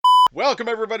Welcome,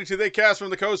 everybody, to the Cast from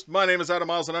the Coast. My name is Adam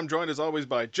Miles, and I'm joined, as always,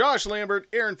 by Josh Lambert,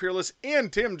 Aaron Peerless,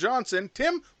 and Tim Johnson.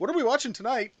 Tim, what are we watching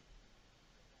tonight?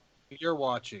 You're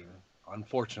watching,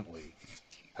 unfortunately.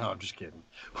 No, I'm just kidding.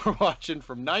 We're watching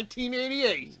from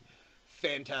 1988,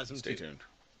 Phantasm 2. Stay tuned.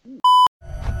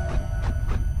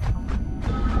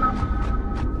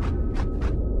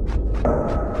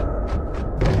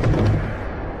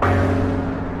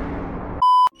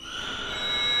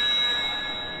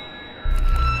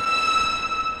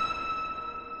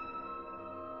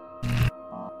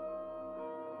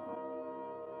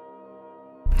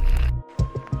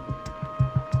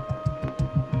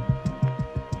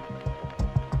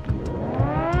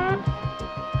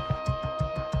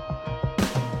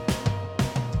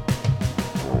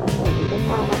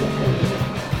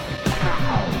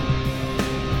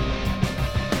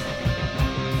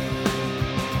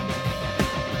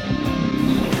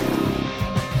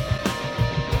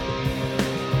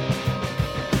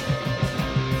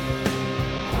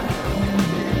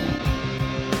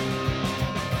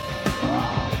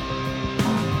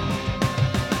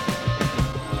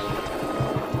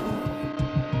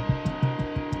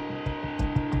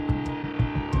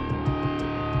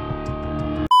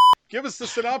 Give us the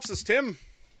synopsis, Tim.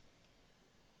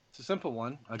 It's a simple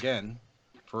one, again,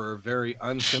 for a very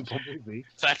unsimple movie.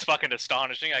 That's fucking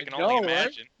astonishing. I can know, only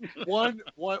right? imagine.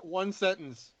 One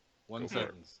sentence. One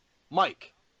sentence.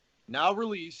 Mike, now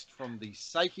released from the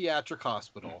psychiatric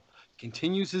hospital,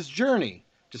 continues his journey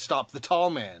to stop the tall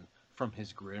man from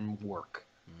his grim work.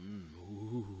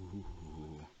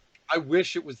 I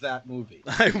wish it was that movie.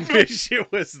 I wish it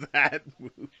was that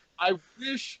movie. I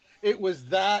wish it was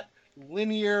that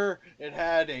linear. It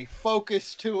had a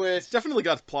focus to it. It's definitely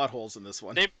got plot holes in this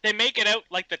one. They make it out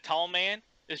like the tall man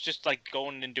is just like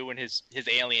going and doing his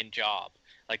alien job.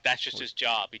 Like that's just his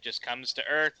job. He just comes to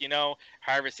Earth,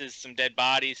 harvests some dead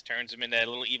bodies, turns them into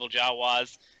little evil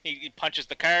Jawas. He punches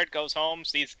the card, goes home,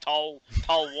 sees a tall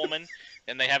woman,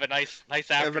 and they have a nice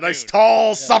afternoon. Have a nice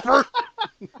tall supper.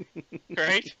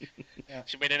 Right? Yeah.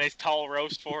 She made a nice tall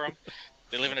roast for him.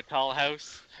 They live in a tall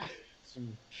house.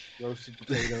 Some roasted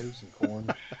potatoes and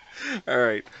corn. All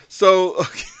right. So,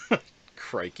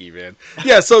 crikey, man.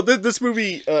 Yeah. So this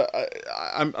movie,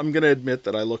 I'm gonna admit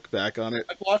that I look back on it.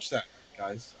 I'd watch that,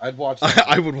 guys. I'd watch that.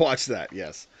 I would watch that.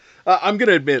 Yes. I'm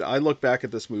gonna admit I look back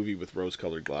at this movie with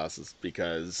rose-colored glasses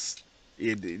because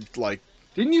it like.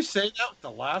 Didn't you say that with the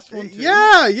last one too?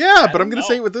 Yeah, but I'm gonna know.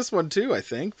 say it with this one too. I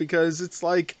think because it's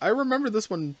like I remember this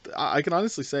one. I can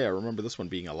honestly say I remember this one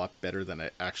being a lot better than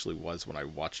it actually was when I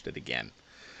watched it again.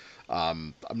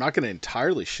 I'm not going to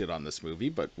entirely shit on this movie,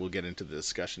 but we'll get into the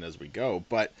discussion as we go.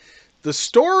 But the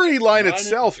storyline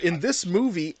itself in this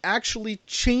movie actually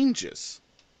changes.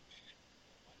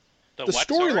 The what,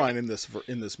 sorry? storyline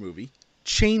in this movie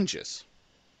changes.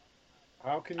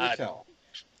 How can you tell?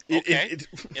 Okay.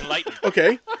 Enlighten.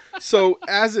 Okay, so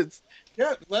as it's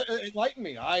Yeah, enlighten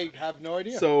me. I have no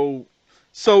idea.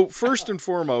 so first and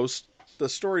foremost, the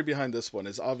story behind this one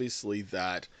is obviously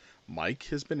that Mike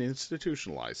has been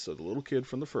institutionalized. So the little kid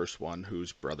from the first one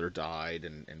whose brother died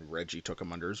and Reggie took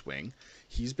him under his wing,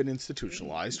 he's been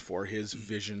institutionalized for his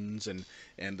visions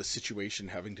and the situation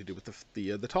having to do with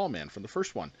the tall man from the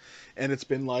first one. And it's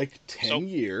been like 10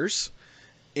 years.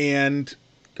 And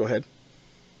go ahead.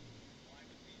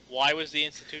 Why was the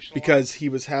institutional? Because he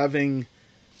was having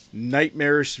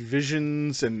nightmarish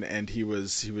visions and he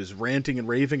was ranting and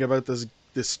raving about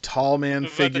this tall man About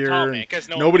the figure. tall man, And 'cause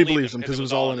no one nobody believed believes him him because it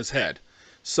was all in his head.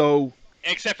 So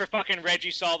Except for fucking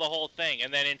Reggie saw the whole thing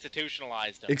and then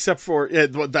institutionalized him. except for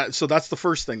so that's the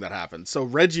first thing that happened. So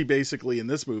Reggie basically in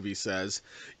this movie says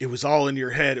it was all in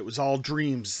your head, it was all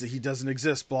dreams, he doesn't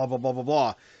exist, blah blah blah blah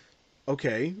blah.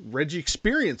 Okay, Reggie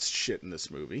experienced shit in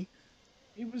this movie.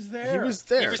 he was there. He was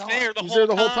there. He was there the He was whole there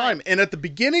the whole time. time. And at the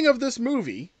beginning of this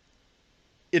movie,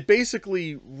 it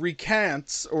basically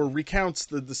recounts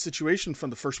the situation from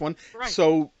the first one. Right.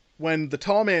 So when the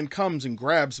tall man comes and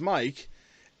grabs Mike,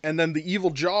 and then the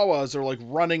evil Jawas are like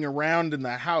running around in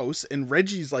the house, and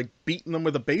Reggie's like beating them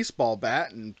with a baseball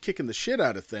bat and kicking the shit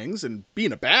out of things and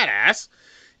being a badass.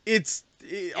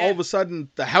 All of a sudden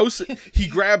the house, he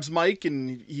grabs Mike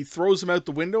and he throws him out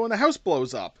the window and the house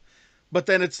blows up. But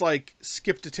then it's like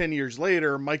skip to 10 years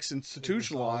later, Mike's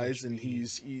institutionalized and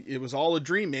it was all a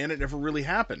dream, man. It never really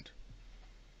happened.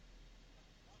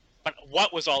 But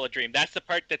what was all a dream? That's the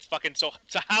part that's fucking so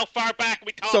how far back are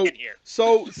we talking here?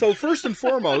 So first and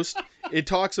foremost, it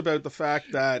talks about the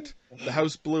fact that the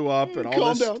house blew up and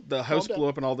all blew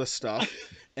up and all this stuff.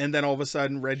 And then all of a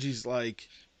sudden Reggie's like,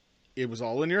 it was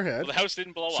all in your head. Well, the house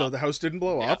didn't blow up. So the house didn't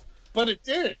blow up. But it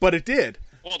did. But it did.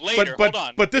 Well, later, But hold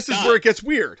on. But this is where it gets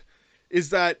weird. Is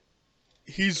that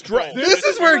He's Whoa, This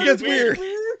is where it gets weird.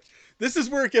 weird. This is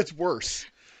where it gets worse.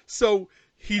 So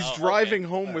he's Oh, okay. driving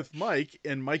home with Mike,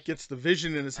 and Mike gets the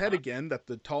vision in his head again that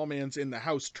the tall man's in the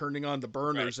house turning on the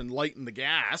burners and lighting the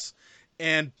gas.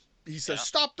 And he says, Yeah.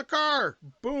 "Stop the car!"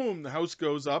 Boom, the house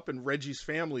goes up, and Reggie's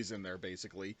family's in there,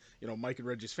 basically. You know, Mike and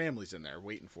Reggie's family's in there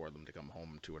waiting for them to come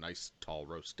home to a nice tall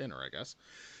roast dinner, I guess.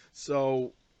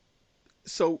 So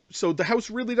the house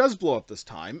really does blow up this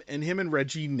time, and him and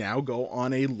Reggie now go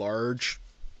on a large,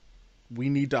 we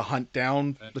need to hunt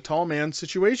down the tall man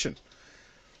situation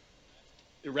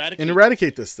and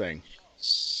eradicate this thing.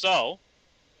 So,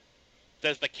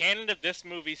 does the canon of this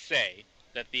movie say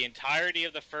that the entirety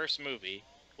of the first movie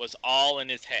was all in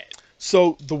his head?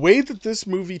 So the way that this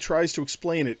movie tries to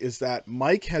explain it is that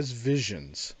Mike has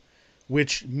visions,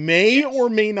 which may or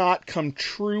may not come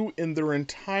true in their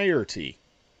entirety.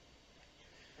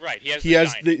 Right, he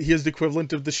has the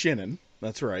equivalent of the Shinnin.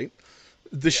 That's right,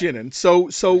 the Shinnin.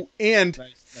 So and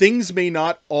things may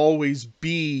not always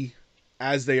be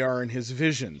as they are in his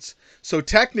visions. So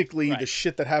technically, the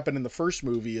shit that happened in the first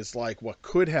movie is like what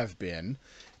could have been,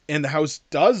 and the house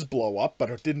does blow up,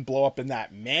 but it didn't blow up in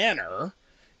that manner.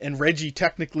 And Reggie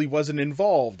technically wasn't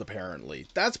involved, apparently.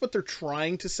 That's what they're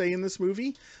trying to say in this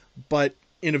movie, but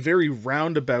in a very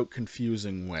roundabout,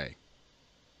 confusing way.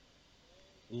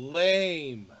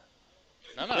 Lame.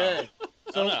 No. Okay.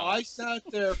 So No. I sat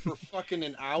there for fucking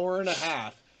an hour and a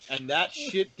half, and that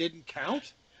shit didn't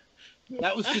count?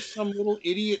 That was just some little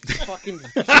idiot fucking...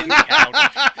 That's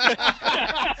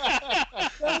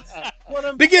what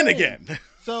I'm Begin saying. again.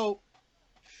 So,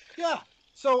 yeah.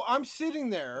 So I'm sitting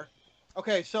there.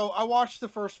 Okay, so I watched the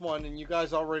first one, and you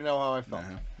guys already know how I felt.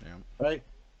 Right?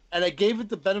 And I gave it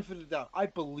the benefit of the doubt. I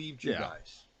believed you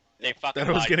guys. They fucking That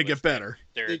it was lied going to to get us. better.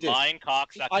 They're lying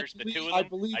cocksuckers, the two of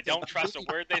them. I don't trust a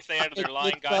word they say out of their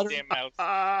lying goddamn mouths.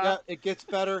 Yeah, it gets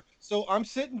better. So I'm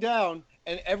sitting down,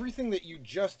 and everything that you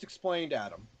just explained,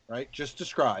 Adam, right, just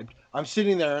described, I'm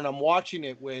sitting there, and I'm watching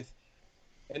it with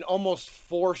an almost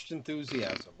forced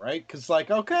enthusiasm, right? Because, like,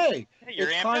 okay. Hey, you're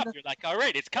amped up. You're like, all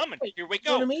right, it's coming. Here we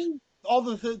go. You know what I mean? All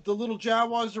the little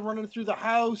Jawas are running through the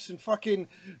house, and fucking,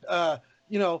 the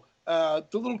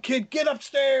little kid, get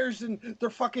upstairs, and they're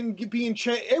fucking being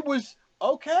chased. It was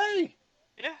okay.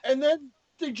 Yeah. And then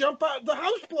they jump out, the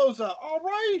house blows up. All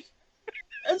right.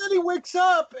 And then he wakes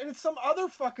up, and it's some other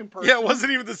fucking person. Yeah, it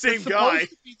wasn't even the same guy.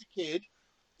 Supposed to be the kid.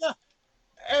 Yeah.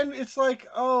 And it's like,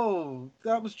 oh,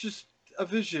 that was just a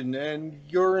vision, and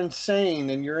you're insane,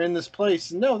 and you're in this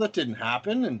place. No, that didn't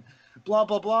happen, and blah,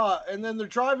 blah, blah. And then they're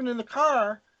driving in the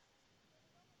car,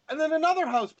 and then another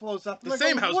house blows up. The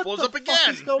same house blows up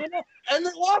again. Is going on? And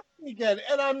they lost me again,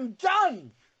 and I'm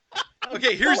done.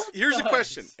 Okay, here's a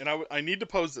question, and I need to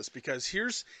pose this because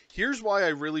here's why I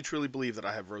really truly believe that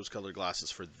I have rose-colored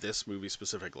glasses for this movie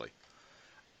specifically.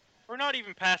 We're not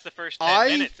even past the first 10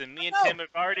 minutes, and me and Tim have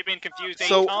already been confused 8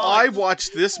 times. So I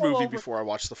watched this movie before I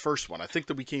watched the first one. I think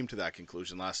that we came to that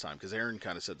conclusion last time because Aaron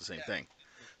kind of said the same thing.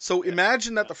 So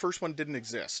imagine that the first one didn't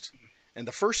exist, and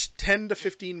the first 10 to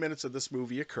 15 minutes of this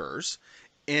movie occurs,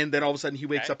 and then all of a sudden he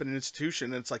wakes up in an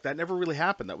institution, and it's like, that never really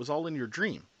happened. That was all in your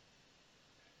dream.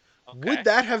 Okay. Would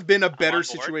that have been a better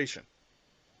situation?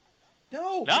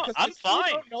 No, I'm fine.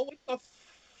 I don't know what the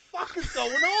fuck is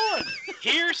going on.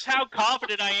 Here's how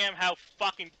confident I am how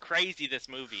fucking crazy this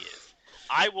movie is.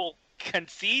 I will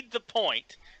concede the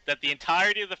point that the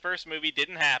entirety of the first movie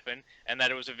didn't happen and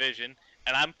that it was a vision,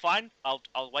 and I'm fine. I'll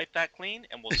wipe that clean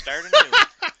and we'll start anew.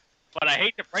 But I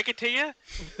hate to break it to you,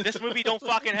 this movie don't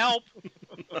fucking help.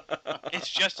 It's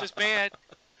just as bad.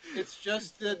 It's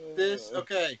just that this,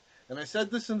 okay, and I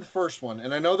said this in the first one,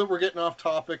 and I know that we're getting off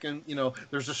topic and,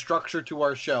 there's a structure to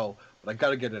our show, but I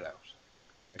gotta get it out.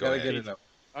 I gotta get it out.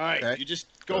 All right, okay? You just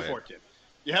go for it, Tim.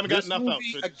 You haven't got enough out.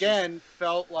 This movie, again,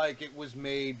 felt like it was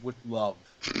made with love.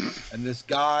 And this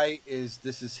guy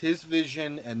this is his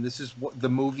vision, and this is what the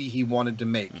movie he wanted to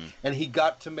make. And he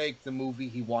got to make the movie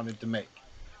he wanted to make.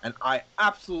 And I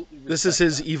absolutely respect This is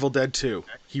his that. Evil Dead 2.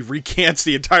 He recants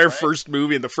the entire first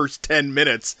movie in the first 10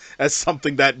 minutes as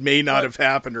something that may not have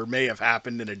happened or may have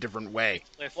happened in a different way.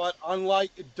 But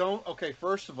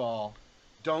first of all,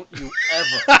 don't you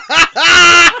ever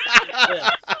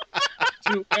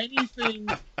do anything.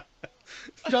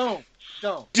 Don't.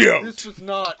 This was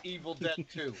not Evil Dead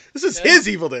 2. This is his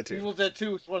Evil Dead 2. Evil Dead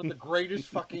 2 is one of the greatest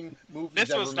fucking movies This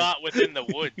ever was made. not Within the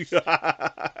Woods.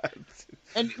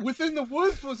 And Within the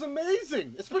Woods was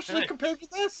amazing, especially compared to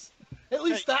this. At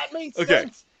least that made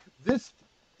sense.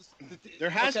 There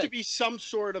has to be some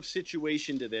sort of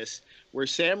situation to this where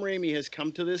Sam Raimi has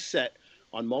come to this set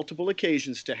on multiple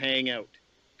occasions to hang out.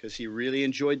 because he really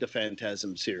enjoyed the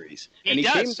Phantasm series. He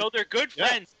does. So they're good Yeah.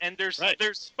 friends, and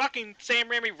there's fucking Sam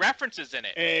Raimi references in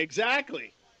it.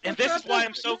 Exactly. And this is why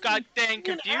I'm so goddamn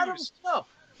confused.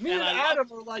 Me and And Adam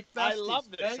are like besties. I love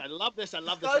this. okay? I love this. I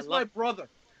love This this. I guy's my love brother.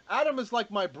 Adam is like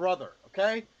my brother,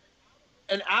 okay?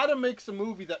 And Adam makes a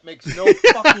movie that makes no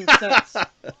fucking sense.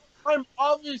 I'm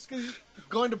obviously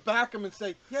going to back him and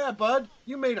say, "Yeah, bud,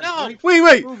 you made a great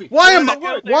Wait. movie." Why And am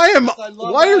I will, why am because I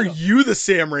love why are Adam. you the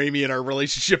Sam Raimi in our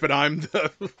relationship and I'm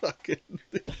the fucking?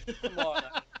 Come on,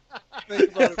 Adam.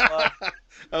 Think about it, bud.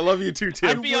 I love you too, Tim.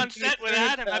 I'd be on would be set with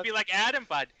Adam. I'd be fantastic. like, Adam,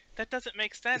 bud, that doesn't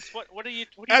make sense. What are you?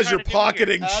 As trying you're to do here?"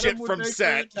 pocketing Adam shit would from make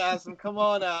set, Phantasm. Come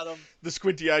on, Adam. the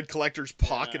squinty-eyed collector's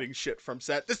pocketing shit from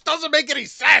set. This doesn't make any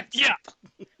sense. Yeah.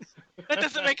 That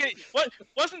doesn't make any. What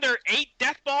wasn't there 8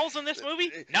 death balls in this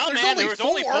movie? No, There's man, only there was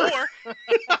only 4.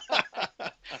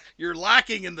 4. You're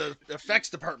lacking in the effects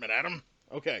department, Adam.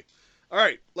 Okay. All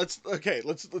right. Let's. I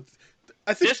think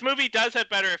This movie does have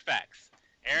better effects.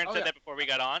 Aaron Oh, said yeah. that before we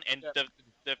got on, and Yeah.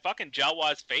 the fucking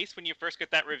Jawa's face when you first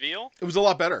get that reveal. it was a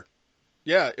lot better.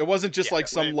 Yeah, it wasn't just Yeah, like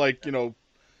some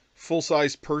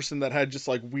full-size person that had just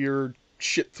like weird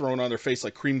shit thrown on their face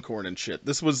like cream corn and shit.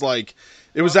 This was like,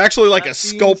 it was actually like a that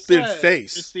being sculpted said,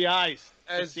 face. It's the eyes.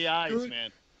 As It's the eyes, good-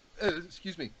 man.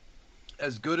 Excuse me.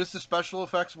 As good as the special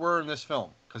effects were in this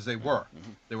film, because they were,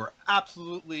 Mm-hmm. they were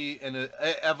absolutely an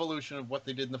evolution of what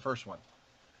they did in the first one.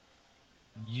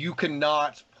 You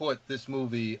cannot put this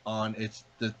movie on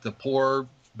the poor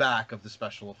back of the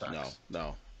special effects.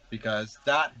 No. Because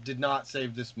that did not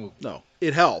save this movie. No.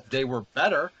 It helped. They were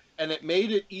better, and it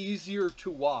made it easier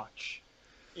to watch.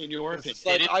 In your It's opinion.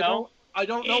 like, Did it, I though?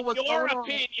 don't know what's going on.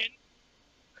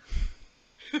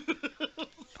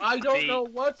 I don't know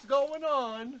what's going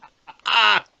on,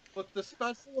 Ah. but the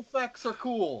special effects are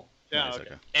cool. Yeah, Nice,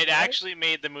 okay. It actually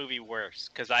made the movie worse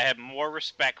because I have more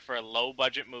respect for a low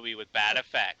budget movie with bad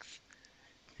effects.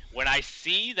 When I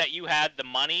see that you had the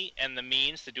money and the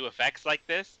means to do effects like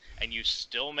this, and you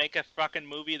still make a fucking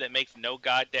movie that makes no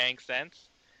goddamn sense,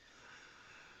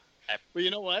 Well,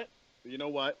 you know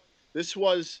what? This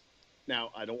was.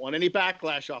 Now, I don't want any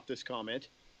backlash off this comment,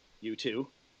 you two.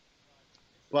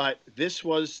 But this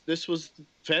was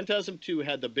Phantasm 2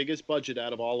 had the biggest budget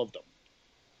out of all of them.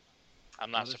 I'm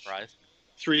not surprised.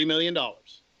 $3 million.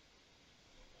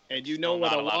 And you know Still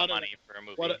what not a lot of money for a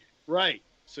movie. right.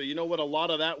 So you know what a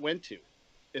lot of that went to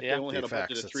if they Yeah. only The had a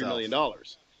budget effects of $3 million.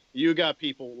 You got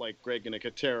people like Greg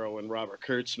Nicotero and Robert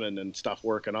Kurtzman and stuff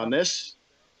working on this.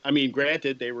 I mean,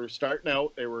 granted, they were starting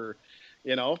out. They were,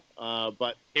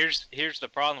 but Here's the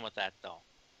problem with that though.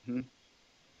 Hmm.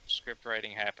 Script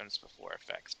writing happens before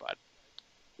effects, but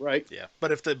right. Yeah.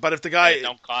 But if the guy, it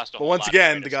don't cost a but whole once lot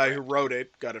again, to the guy write a who script. wrote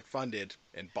it got it funded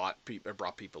and brought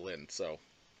people in. So,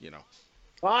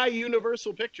 By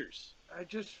Universal Pictures. I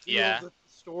just feel Yeah. that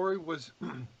the story was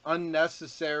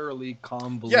unnecessarily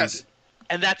convoluted. Yes.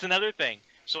 And that's another thing.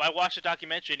 So I watched a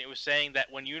documentary and it was saying that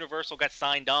when Universal got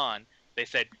signed on, they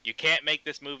said, you can't make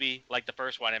this movie like the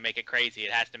first one and make it crazy.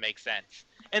 It has to make sense.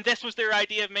 And this was their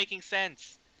idea of making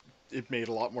sense. it made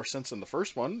a lot more sense than the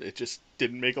first one. It just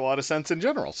didn't make a lot of sense in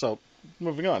general. So,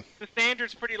 moving on. The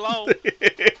standard's pretty low.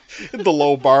 The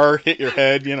low bar hit your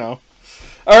head,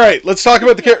 All right, let's talk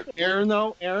about the character. Aaron,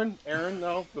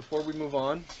 though, before we move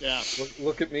on, Yeah.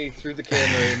 look at me through the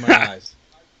camera in my eyes.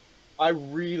 I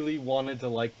really wanted to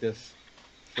like this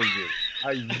for you.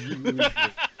 I really did.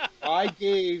 I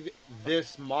gave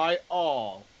this my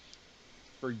all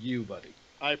for you, buddy.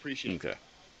 I appreciate it. Okay.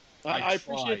 I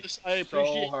appreciate tried this. I so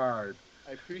appreciate. hard.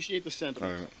 I appreciate the All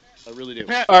sentiment. right. I really do.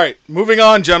 All right, moving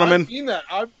on, gentlemen. I mean that.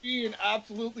 I'm being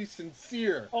absolutely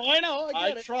sincere. Oh, I know.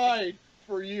 I tried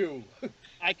for you.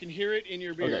 I can hear it in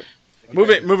your beard.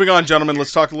 Okay. Moving on, gentlemen.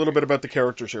 Let's talk a little bit about the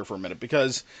characters here for a minute,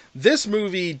 because this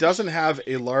movie doesn't have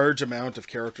a large amount of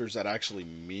characters that actually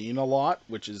mean a lot,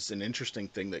 which is an interesting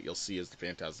thing that you'll see as the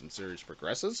Phantasm series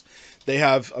progresses. They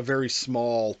have a very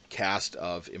small cast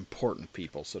of important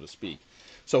people, so to speak.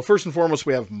 So first and foremost,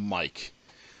 we have Mike.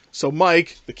 So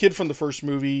Mike, the kid from the first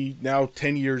movie, now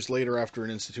 10 years later after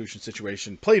an institution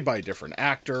situation, played by a different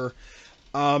actor.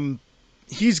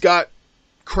 He's got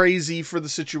crazy for the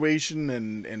situation,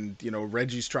 and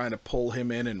Reggie's trying to pull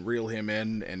him in and reel him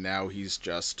in, and now he's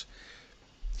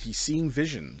seeing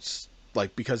visions,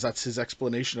 because that's his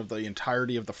explanation of the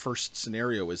entirety of the first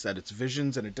scenario, is that it's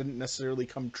visions and it didn't necessarily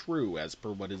come true as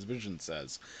per what his vision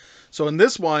says. So in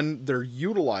this one, they're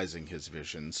utilizing his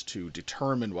visions to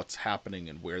determine what's happening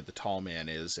and where the tall man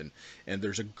is, and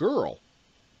there's a girl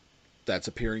that's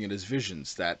appearing in his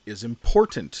visions that is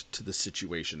important to the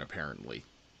situation, apparently,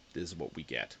 is what we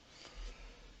get.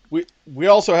 We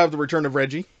also have the return of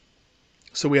Reggie.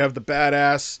 So we have the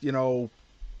badass, you know,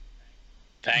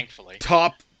 Thankfully.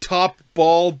 top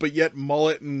bald but yet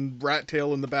mullet and rat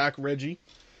tail in the back, Reggie.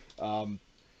 Um,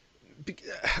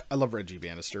 I love Reggie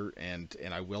Bannister, and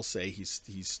I will say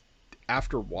he's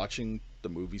after watching the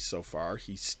movies so far,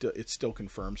 it still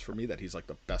confirms for me that he's like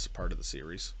the best part of the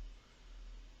series,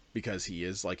 because he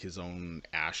is like his own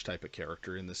Ash type of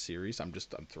character in this series. I'm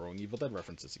throwing Evil Dead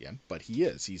references again, but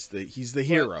he's the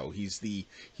hero. He's the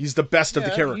best of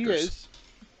the characters. He is.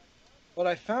 But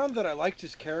I found that I liked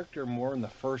his character more in the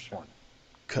first one.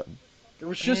 There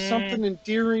was just something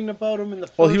endearing about him in the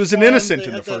first one. Well, he was an innocent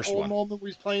in the first one. one. Moment where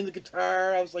he's playing the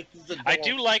guitar, I was like, this is I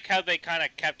do like how they kind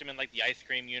of kept him in like the ice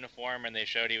cream uniform, and they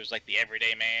showed he was like the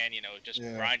everyday man, you know, just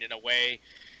grinding away.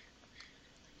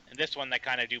 And this one, they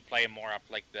kind of do play him more up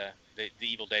like the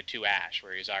Evil Dead 2 Ash,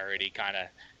 where he's already kind of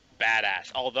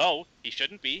badass. Although he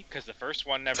shouldn't be, because the first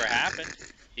one never happened.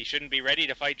 He shouldn't be ready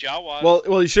to fight Jawas.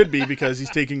 Well, he should be, because he's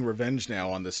taking revenge now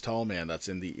on this tall man that's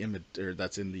in the image, or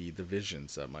that's in the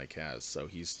visions that Mike has. So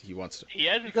he wants to. He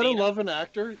hasn't. You gotta love an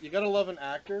actor. You gotta love an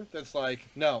actor that's like,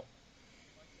 no,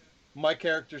 my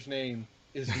character's name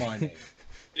is my name.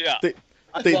 Yeah.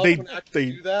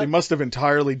 They must have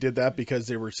entirely did that because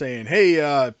they were saying, hey,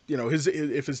 you know,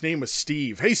 if his name was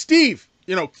Steve, hey Steve,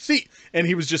 you know, see, and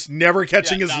he was just never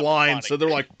catching his line. Funny. So they're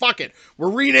like, fuck it, we're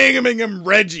renaming him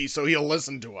Reggie so he'll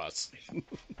listen to us.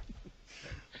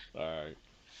 All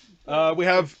right. We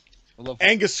have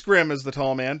Angus Scrimm as the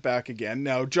tall man back again.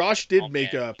 Now, Josh did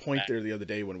make a point there the other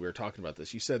day when we were talking about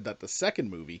this. You said that the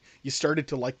second movie, you started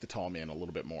to like the tall man a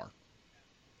little bit more.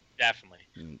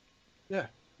 Definitely.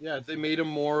 Yeah, they made him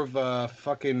more of a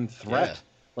fucking threat. Yeah.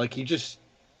 Like, he just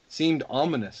seemed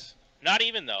ominous. Not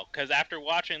even, though, because after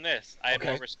watching this, I have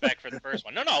more respect for the first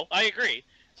one. No, I agree.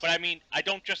 But, I mean, I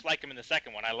don't just like him in the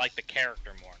second one. I like the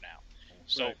character more now.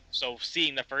 So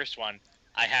seeing the first one,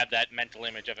 I have that mental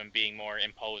image of him being more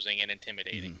imposing and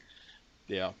intimidating.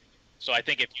 Yeah. So I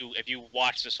think if you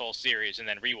watch this whole series and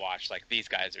then rewatch, like these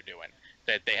guys are doing,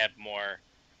 that they have more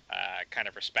kind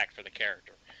of respect for the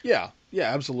character. Yeah,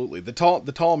 absolutely. The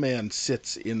tall man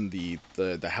sits in the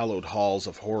hallowed halls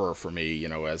of horror for me, you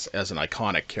know, as an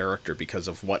iconic character because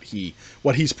of what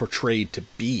he's portrayed to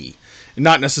be.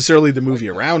 Not necessarily the movie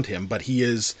around him, but he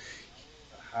is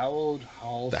the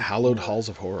hallowed halls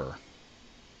of horror.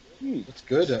 That's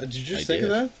good. Did you just think of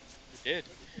that? I did.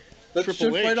 That's just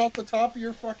right off the top of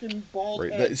your fucking bald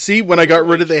head. See, when I got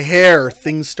rid of the hair,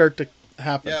 things start to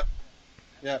happen.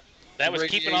 Yeah. That was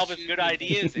keeping all his good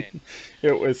ideas in.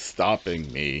 It was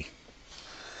stopping me.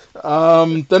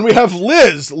 Then we have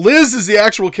Liz. Liz is the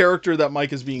actual character that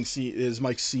Mike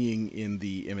Mike seeing in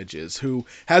the images, who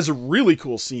has a really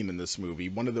cool scene in this movie.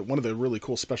 One of the really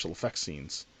cool special effects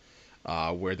scenes,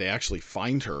 where they actually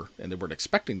find her, and they weren't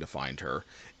expecting to find her,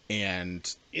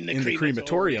 and in the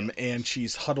crematorium, and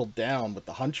she's huddled down with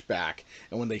the hunchback.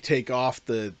 And when they take off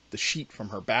the sheet from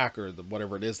her back, or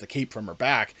whatever it is, the cape from her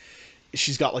back,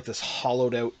 she's got like this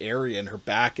hollowed out area in her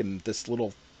back, and this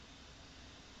little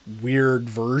weird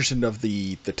version of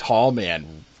the tall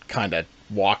man kind of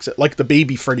walks it, like the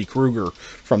baby Freddy Krueger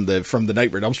from the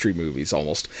Nightmare on Elm Street movies,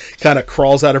 almost kind of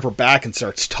crawls out of her back and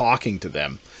starts talking to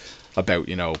them about,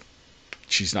 you know,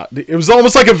 she's not. It was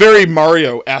almost like a very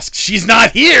Mario-esque. She's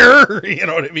not here. You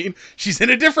know what I mean? She's in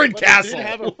a different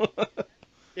castle.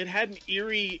 It had an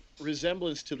eerie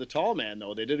resemblance to the tall man,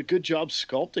 though. They did a good job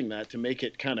sculpting that to make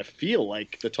it kind of feel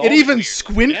like the tall man. It even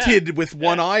squinted with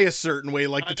one eye a certain way,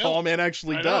 like the tall man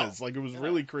actually does. Like, it was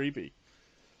really creepy.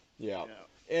 Yeah.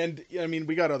 And, I mean,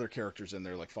 we got other characters in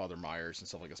there, like Father Myers and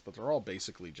stuff like this, but they're all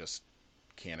basically just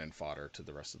cannon fodder to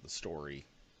the rest of the story.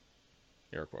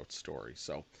 Air quotes story.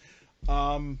 So,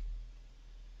 I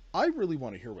really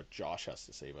want to hear what Josh has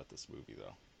to say about this movie,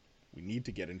 though. We need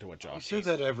to get into what Josh says. You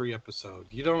say that every episode.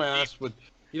 You don't ask what.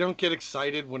 You don't get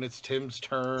excited when it's Tim's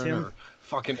turn or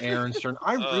fucking Aaron's turn.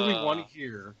 I really want to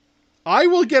hear. I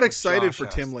will get excited for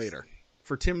Tim later.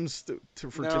 For Tim's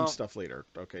Tim's stuff later.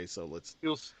 Okay, so let's.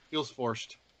 Feels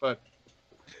forced, but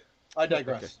I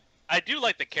digress. Okay. I do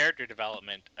like the character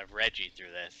development of Reggie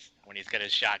through this, when he's got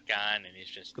his shotgun and he's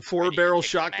just the 4-barrel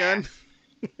shotgun.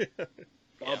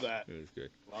 Love that. It was good.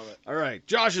 Love it. All right,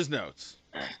 Josh's notes.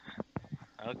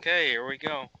 Okay, here we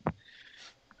go.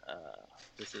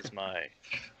 This is my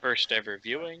first ever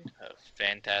viewing of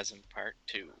Phantasm Part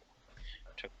 2.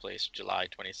 Took place July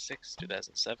 26,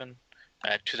 2020,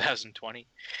 at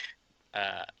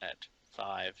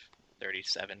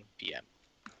 5:37 p.m.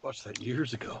 Watched that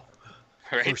years ago.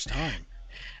 Right? First time.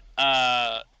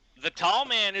 The tall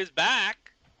man is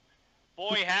back.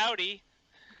 Boy, howdy.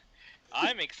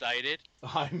 I'm excited.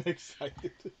 I'm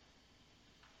excited.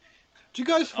 Do you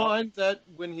guys find that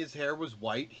when his hair was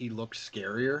white, he looked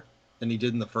scarier than he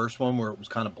did in the first one, where it was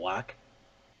kind of black?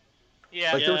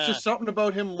 Yeah. Like there was just something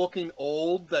about him looking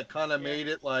old that kind of made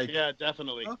it like. Yeah,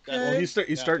 definitely. Okay. Well, he's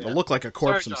starting to look like a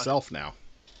corpse Sorry, Josh. himself now.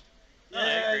 No, I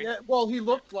agree. Yeah. Well, he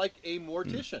looked like a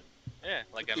mortician. Yeah,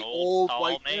 like an The old tall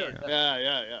white man. hair.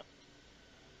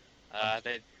 Yeah.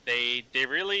 They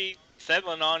really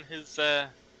settling on his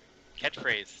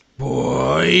catchphrase.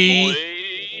 Boy.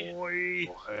 Boy.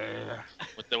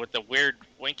 With the weird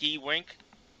winky wink.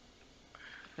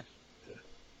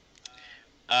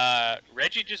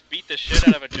 Reggie just beat the shit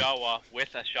out of a Jawa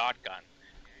with a shotgun.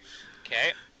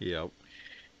 Okay. Yep.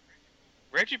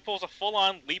 Reggie pulls a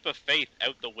full-on leap of faith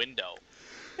out the window.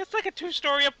 It's like a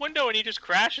 2-story up window, and he just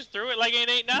crashes through it like it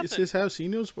ain't nothing. It's his house. He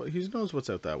knows what's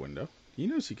out that window. He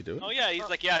knows he could do it. Oh yeah, he's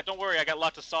like, yeah, don't worry, I got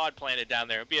lots of sod planted down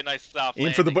there. It'll be a nice soft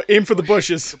Aim for landing. aim for the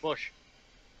bushes. The bush.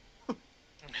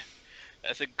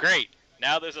 I said, great.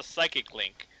 Now there's a psychic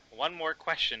link. One more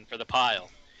question for the pile.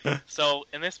 So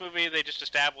in this movie, they just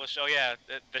established, oh yeah,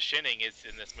 the shinning is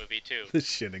in this movie too. The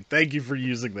shinning. Thank you for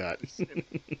using that.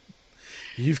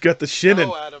 You've got the shinning.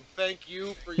 Oh, Adam, thank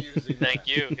you for using that. Thank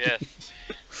you. Yes.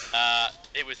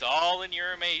 It was all in your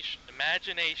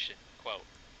imagination. Quote.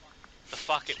 The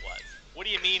fuck it was. What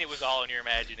do you mean it was all in your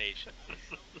imagination?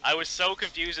 I was so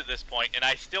confused at this point, and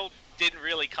I still didn't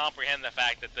really comprehend the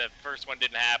fact that the first one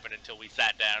didn't happen until we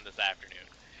sat down this afternoon.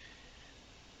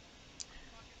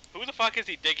 Who the fuck is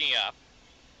he digging up?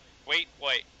 Wait.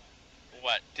 What?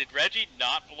 Did Reggie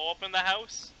not blow up in the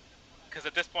house? Because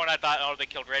at this point I thought, oh, they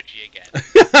killed Reggie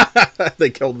again. They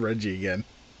killed Reggie again.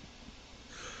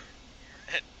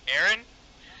 Aaron,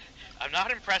 I'm not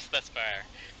impressed thus far.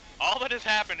 All that has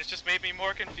happened has just made me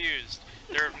more confused.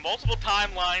 There are multiple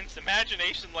timelines,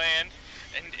 Imagination Land,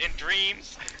 and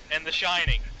Dreams, and The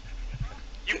Shining.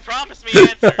 You promised me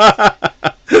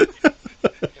answers.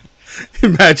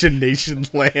 Imagination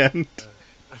Land.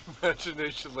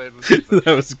 Imagination Land was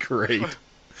That was great.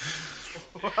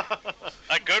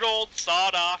 A good old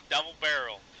sawed-off double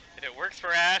barrel. If it works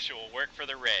for Ash, it will work for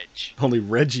the Reg. Only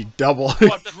Reggie double.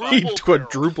 Quadruple He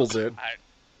quadruples it.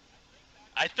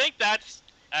 I think that's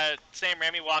Sam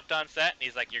Raimi walked on set and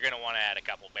he's like, "You're gonna want to add a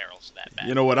couple barrels to that batch."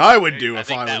 You know what I would do if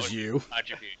think I that was you?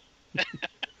 Contribute.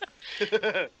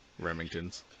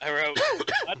 Remingtons. I wrote,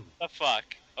 "What the fuck?"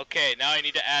 Okay, now I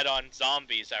need to add on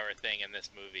zombies are a thing in this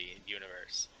movie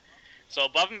universe. So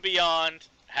above and beyond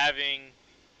having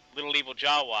little evil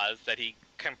Jawas that he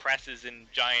compresses in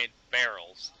giant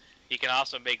barrels, he can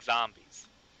also make zombies,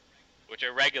 which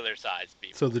are regular sized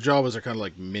people. So the Jawas are kind of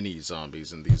like mini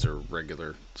zombies, and these are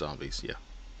regular zombies. Yeah.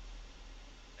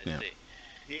 I Yeah. see.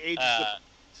 The age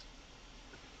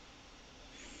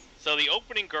So the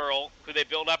opening girl, who they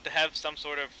build up to have some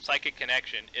sort of psychic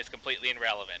connection, is completely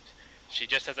irrelevant. She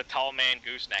just has a tall man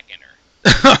gooseneck in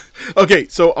her. Okay,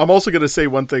 so I'm also going to say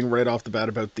one thing right off the bat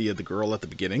about the girl at the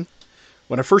beginning.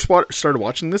 When I first started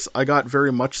watching this, I got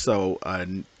very much so a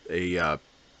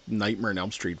Nightmare on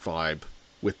Elm Street vibe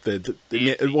with the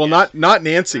Nancy, well, yes. not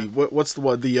Nancy. What's the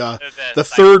one? The psychic-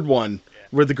 third one yeah.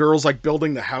 where the girl's like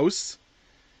building the house.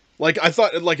 Like I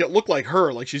thought, like it looked like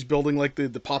her, like she's building like the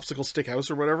popsicle stick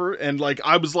house or whatever, and like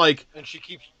I was like, And she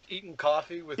keeps eating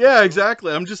coffee with. yeah, the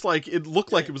exactly. I'm just like, it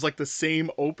looked like it was like the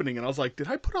same opening, and I was like, did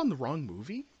I put on the wrong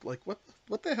movie? Like what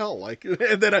the hell? Like,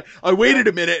 and then I waited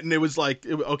a minute, and it was like,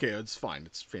 okay, it's fine.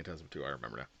 It's Phantasm 2. I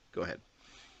remember now. Go ahead.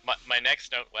 My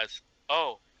next note was,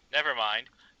 oh, never mind.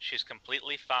 She's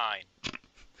completely fine.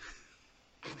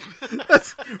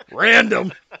 That's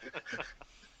random.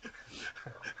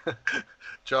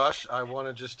 Josh, I want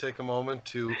to just take a moment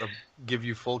to give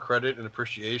you full credit and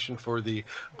appreciation for the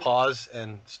pause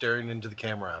and staring into the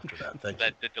camera after that. Thank you.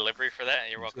 The delivery for that,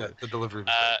 you're welcome. Yeah, the delivery.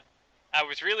 I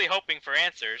was really hoping for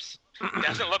answers.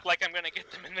 Doesn't look like I'm gonna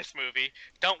get them in this movie.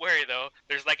 Don't worry though.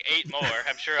 There's like 8 more.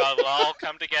 I'm sure they'll all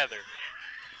come together.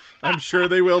 I'm sure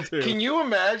they will too. Can you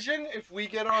imagine if we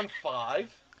get on 5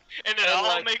 And it And, all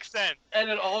like, makes sense. and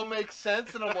it all makes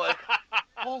sense, and I'm like,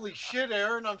 holy shit,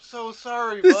 Aaron, I'm so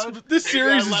sorry, This bud. this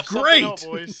series is left something great. out,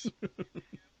 boys.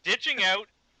 Ditching out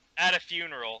at a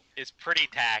funeral is pretty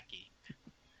tacky.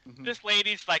 Mhm. This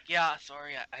lady's like, yeah,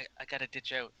 sorry, I gotta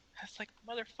ditch out. I was like,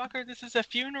 motherfucker, this is a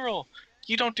funeral.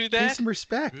 You don't do Pay that. some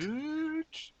respect.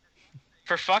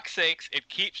 For fuck's sakes, it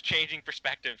keeps changing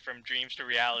perspective from dreams to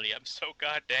reality. I'm so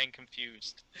goddamn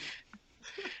confused.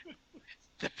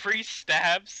 The priest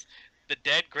stabs the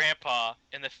dead grandpa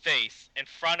in the face in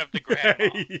front of the grandma.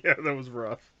 Yeah, that was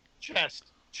rough. Chest.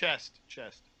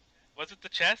 Was it the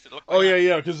chest? It looked Oh like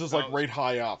yeah, because it's like Oh. right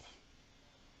high up.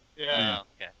 Yeah. Oh,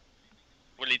 okay.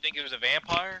 What do you think it was a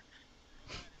vampire?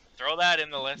 Throw that in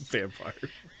the list. Vampire.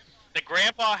 the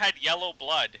grandpa had yellow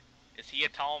blood. Is he a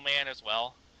tall man as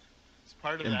well? It's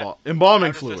part of that. Embalming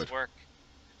How does fluid. this work?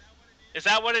 Is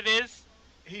that what it is?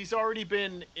 He's already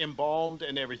been embalmed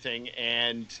and everything,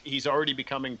 and he's already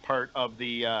becoming part of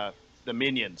the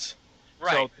minions.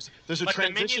 Right. So there's a But the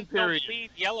transition minions don't period bleed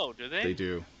yellow, do they? They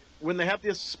do. when they have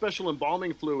this special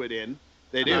embalming fluid in.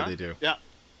 They do. Yeah, they do.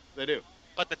 They do.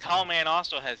 But the tall man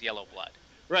also has yellow blood.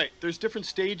 Right. There's different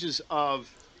stages of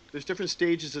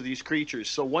these creatures.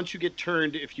 So once you get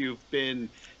turned, if you've been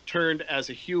turned as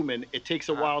a human, it takes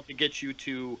a while to get you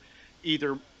to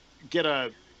either get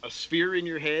a sphere in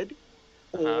your head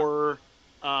or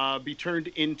be turned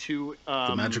into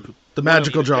The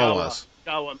magical Jawas.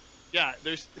 Jawa. Yeah,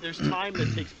 there's time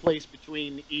that takes place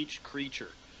between each creature,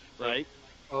 right?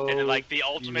 Oh, And like the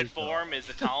ultimate form is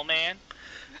the tall man.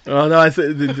 Oh no, I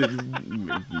think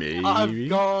maybe. I've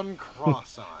gone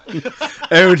cross-eyed.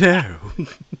 Oh no.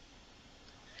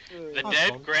 The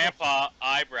dead grandpa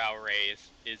eyebrow raise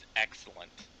is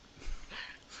excellent.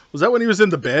 Was that when he was in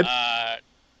the bed? I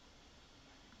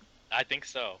think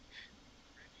so.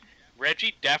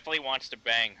 Reggie definitely wants to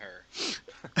bang her.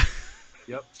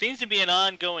 Yep. Seems to be an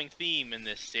ongoing theme in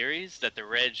this series that the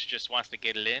Reg just wants to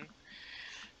get it in.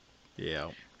 Yeah.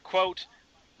 Quote,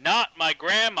 "Not my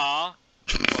grandma."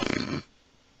 Quote,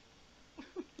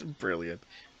 Brilliant.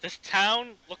 "This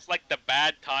town looks like the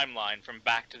bad timeline from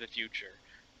Back to the Future."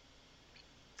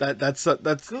 That's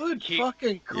Good He-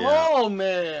 fucking call,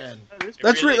 man.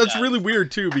 that's really does. really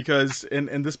weird too, because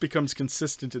and this becomes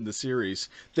consistent in the series.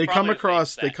 They come Probably the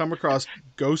same across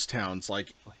set. ghost towns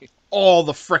like all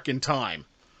the frickin' time,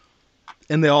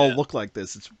 and they all Yeah. look like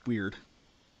this. It's weird.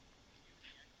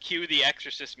 Cue the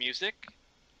Exorcist music.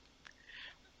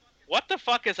 What the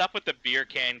fuck is up with the beer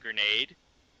can grenade?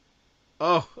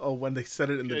 Oh, when they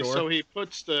set it in the Okay, door. so he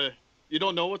puts the. You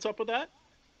don't know what's up with that?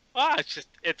 Ah,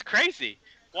 it's crazy.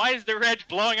 Why is the Reg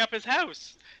blowing up his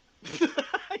house?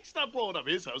 He's not blowing up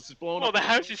his house. He's blowing Well, up the his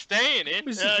house he's staying in.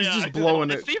 he's, Yeah, he's yeah, I just know.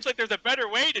 blowing It it. seems like there's a better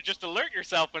way to just alert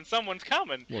yourself when someone's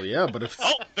coming. Well, yeah, but if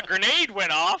Oh, the grenade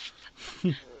went off.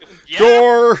 Yeah,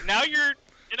 door now you're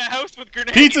in a house with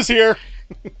grenades. pizza's here.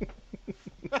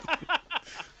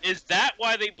 Is that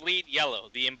why they bleed yellow?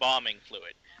 The embalming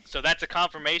fluid. So that's a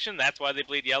confirmation. That's why they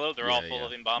bleed yellow. They're all Yeah, full yeah,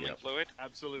 of embalming yep. fluid.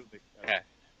 Absolutely. Okay.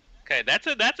 Okay, that's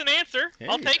an answer.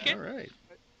 I'll Hey, take it. All right.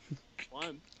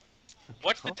 One.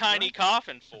 What's the tiny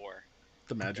coffin for?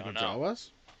 The magical Don't know. Jawas.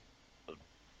 No,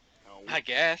 I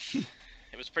guess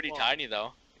it was pretty Well- tiny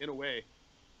though. in a way.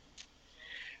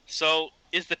 So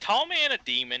is the tall man a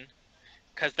demon?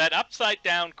 Because that upside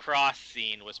down cross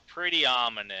scene was pretty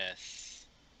ominous.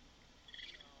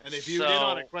 And they viewed in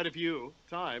on So- it quite a few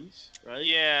times, right?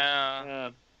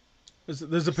 Yeah. There's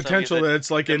a So potential the that it's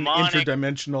like an demonic-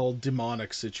 interdimensional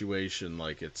demonic situation,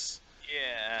 like it's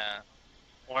Yeah.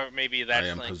 Or maybe I that's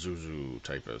am like Pazuzu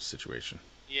type of situation.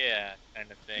 yeah, kind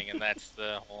of thing, and that's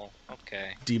the whole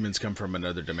okay. Demons come from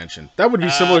another dimension. That would be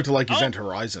similar to like oh. Event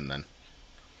Horizon then.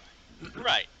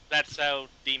 Right. That's how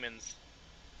demons,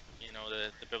 you know, the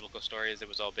biblical stories, it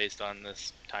was all based on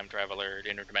this time traveler,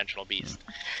 interdimensional beast.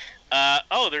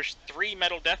 There's 3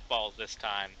 metal death balls this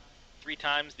time. 3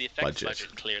 times the effects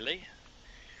budget clearly.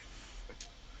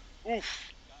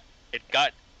 Oof. It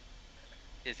got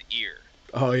his ear.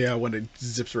 Oh yeah, when it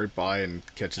zips right by and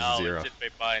catches Oh, zero. it zipped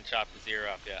right by and chopped the zero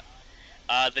off,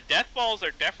 yeah. The death balls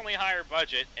are definitely higher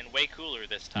budget and way cooler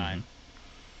this time.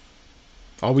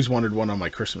 Always wanted one on my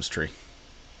Christmas tree.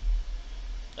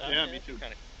 Yeah, me too.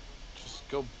 Kinda- Just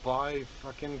go buy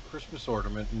fucking Christmas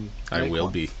ornament and I make will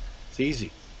one. be. It's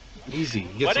easy. Easy.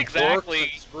 You get What some exactly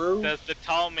forks and screw. does the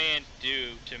tall man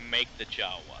do to make the Jawas?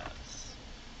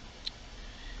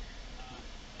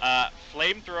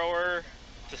 Flamethrower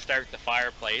to start the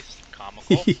fireplace,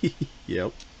 comical.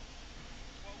 Yep.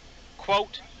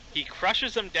 Quote, he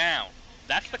crushes them down.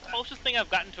 That's the closest thing I've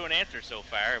gotten to an answer so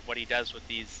far of what he does with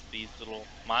these little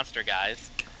monster guys.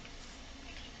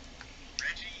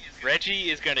 Reggie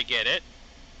is gonna get it.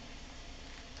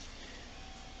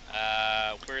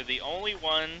 We're the only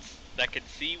ones that can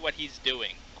see what he's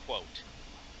doing. Quote.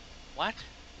 What?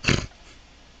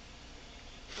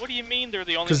 What do you mean they're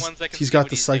the only Because ones that can he's see got what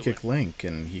the he's psychic doing? link,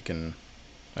 and he can,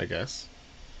 I guess.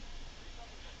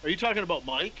 Are you talking about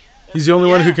Mike? He's the only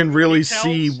one who Yeah, can really he tells-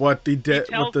 see what He tells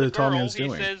what the tall girl, man's he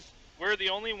doing. says, we're the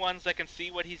only ones that can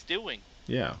see what he's doing.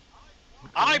 Yeah.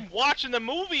 I'm watching the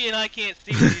movie and I can't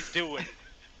see what he's doing.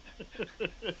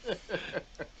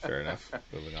 Fair enough.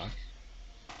 Moving on.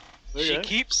 She Okay.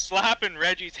 keeps slapping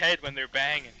Reggie's head when they're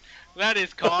banging. That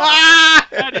is comical.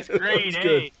 That is great, That was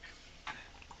good. eh?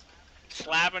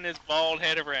 Slapping his bald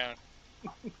head around.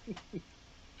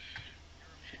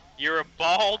 You're a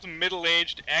bald,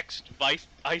 middle-aged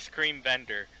ex-ice cream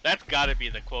vendor. That's gotta be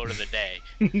the quote of the day.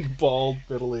 Bald,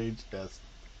 middle-aged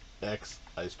ex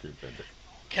ice cream vendor.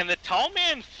 Can the tall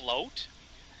man float?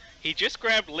 He just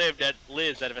grabbed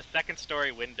Liz out of a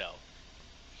second-story window.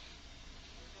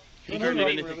 He couldn't do I'm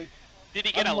anything. really- Did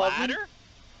he get I'm a loving- ladder?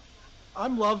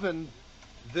 I'm loving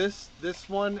this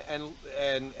one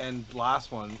and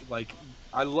last one. Like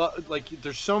I love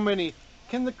there's so many.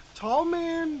 Can the tall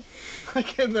man?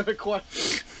 And then a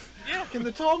question. Yeah. Can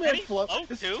the tall man Can he float? float,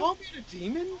 Is too? the tall man a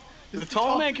demon? Is The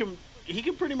tall man can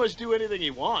pretty much do anything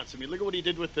he wants. I mean, look at what he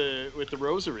did with the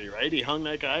rosary, right? He hung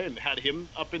that guy and had him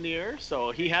up in the air,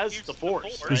 so he has He's the the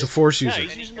force. Force. He's a right? force Yeah, user.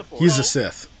 he's using the force. He's a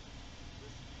Sith.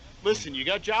 Listen, you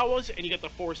got Jawas and you got the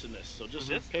force in this, so just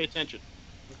pay attention.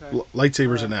 Okay.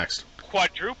 Lightsabers are next.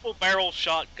 Quadruple barrel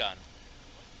shotgun.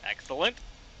 Excellent.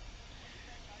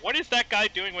 What is that guy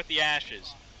doing with the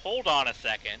ashes? Hold on a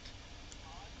second.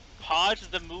 Pause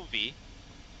the movie.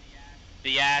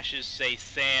 The ashes say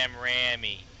Sam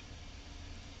Raimi.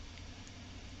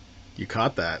 You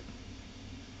caught that.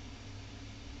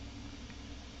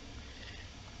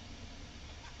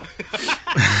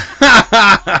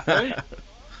 Okay.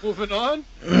 Moving on.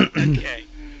 Okay.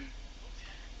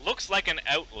 Looks like an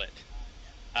outlet.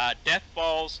 Death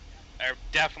balls are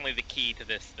definitely the key to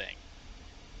this thing.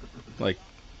 Like,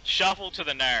 Shuffle to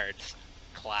the nards.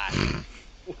 Classic.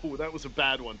 Ooh, that was a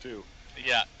bad one too.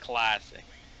 Yeah, classic.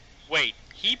 Wait,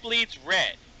 he bleeds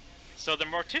red. So the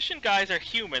mortician guys are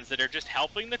humans that are just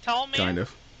helping the tall man? kind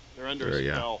of. They're under Sure, a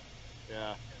yeah. spell.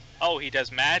 Yeah. Oh, he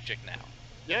does magic now.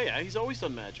 Yeah, he's always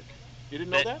done magic. You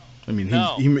didn't know that? I mean,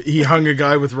 No. he hung a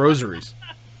guy with rosaries.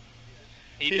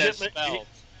 He He does hypno- spells.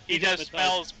 He he does hypnotizes.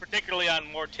 spells, particularly on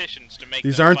morticians, to make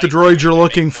These them aren't the fight droids back you're and make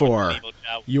looking more for. evil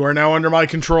out. You are now under my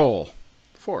control.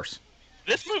 Force.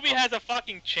 This movie has a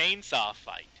fucking chainsaw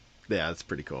fight. Yeah, that's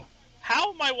pretty cool.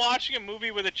 How am I watching a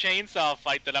movie with a chainsaw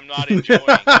fight that I'm not enjoying?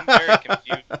 I'm very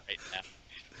confused right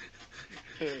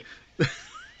now.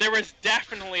 There was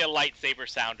definitely a lightsaber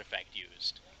sound effect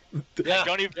used. I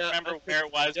don't even remember where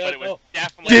it was, but it was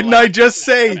definitely. Didn't a I just lightsaber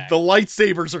say effect. the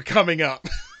lightsabers are coming up?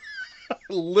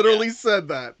 Literally said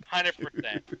that.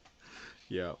 100%.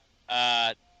 Yeah.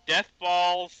 Death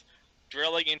balls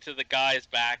drilling into the guy's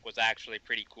back was actually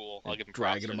pretty cool. I'll give him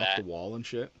props Dragging for him that. up the wall and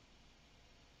shit.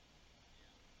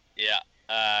 Yeah.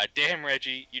 Damn,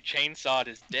 Reggie, you chainsawed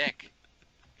his dick.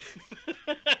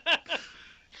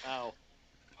 Ow.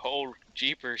 Oh,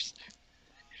 jeepers.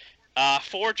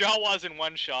 4 Jawas in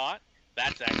one shot.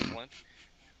 That's excellent.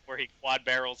 Where he quad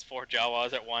barrels 4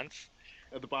 Jawas at once.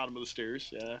 At the bottom of the stairs,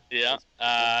 yeah. Yeah.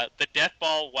 The death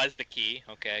ball was the key.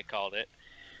 Okay, I called it.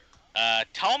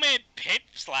 Tallman pimp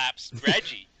slaps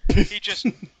Reggie. He just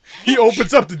He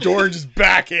opens up the door and just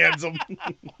backhands him.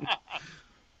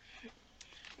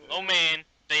 oh man,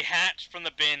 they hatched from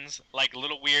the bins like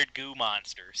little weird goo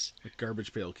monsters. Like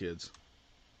Garbage Pail Kids.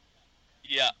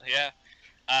 Yeah.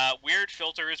 Weird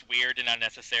filter is weird and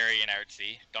unnecessary and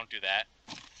artsy. Don't do that.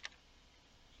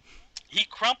 He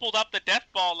crumpled up the death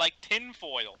ball like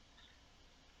tinfoil.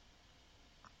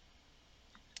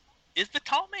 Is the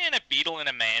tall man a beetle in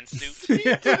a man suit?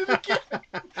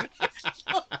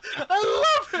 I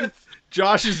love it.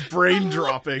 Josh's brain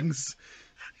droppings.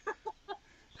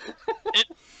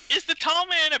 Is the tall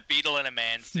man a beetle in a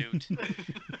man suit?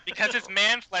 Because his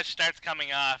man flesh starts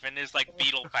coming off and there's like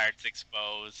beetle parts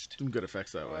exposed. Some good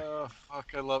effects that way. Oh fuck!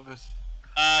 I love it.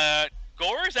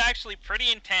 Gore is actually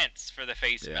pretty intense for the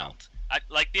face Yeah. melt.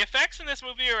 Like the effects in this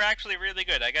movie are actually really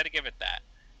good. I got to give it that.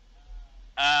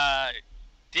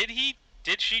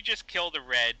 Did she just kill the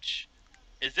Reg?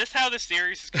 Is this how the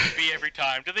series is going to be every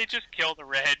time? Do they just kill the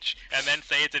Reg and then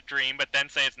say it's a dream, but then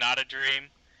say it's not a dream?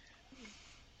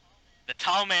 The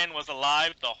tall man was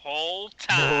alive the whole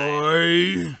time.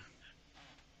 Boy.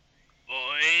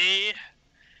 Boy.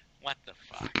 What the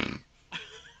fuck?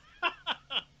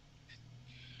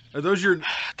 Are those your...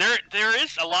 There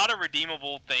is a lot of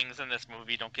redeemable things in this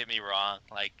movie. Don't get me wrong.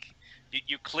 Like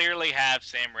you clearly have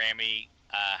Sam Raimi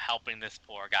helping this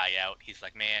poor guy out. He's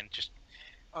like, man, just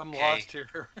I'm Okay. lost here.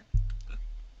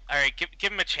 all right.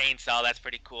 Give him a chainsaw. That's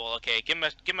pretty cool. Okay, give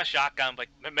him a shotgun, but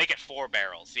make it 4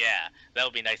 barrels. Yeah,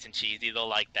 that'll be nice and cheesy. They'll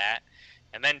like that.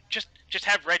 And then just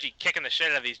have Reggie kicking the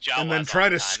shit out of these Jawas. And then all try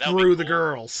the to time. That'll be screw the cool.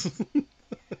 girls.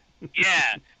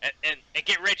 Yeah, and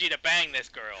get Reggie to bang this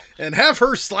girl. And have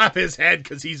her slap his head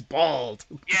because he's bald.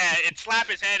 Yeah, and slap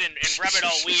his head and rub it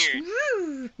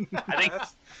all weird. I think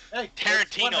Hey,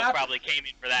 Tarantino probably came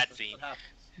in for that scene.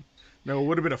 No, it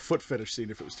would have been a foot fetish scene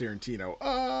if it was Tarantino.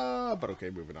 But okay,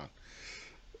 moving on.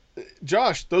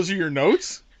 Josh, those are your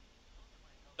notes?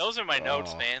 Those are my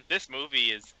notes, Oh. man. This movie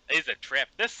is a trip.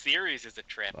 This series is a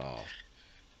trip. Oh,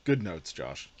 good notes,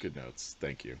 Josh. Good notes.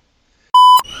 Thank you.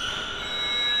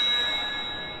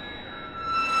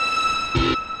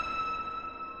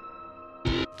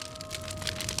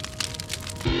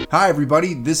 Hi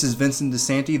everybody, this is Vincent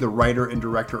DeSanti, the writer and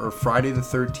director of Friday the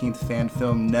 13th fan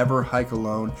film Never Hike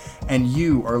Alone, and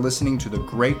you are listening to the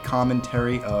great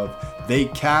commentary of They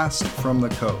Cast from the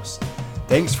Coast.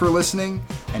 Thanks for listening,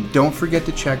 and don't forget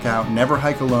to check out Never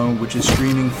Hike Alone, which is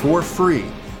streaming for free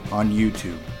on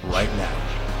YouTube right now.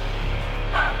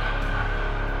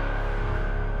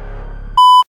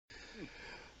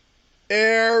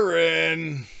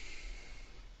 Aaron,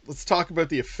 let's talk about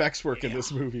the effects work in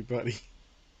this movie, buddy.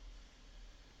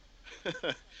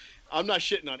 I'm not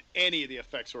shitting on any of the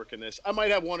effects work in this. I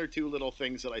might have one or two little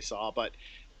things that I saw, but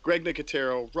Greg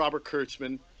Nicotero, Robert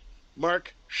Kurtzman,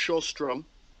 Mark Schulstrom,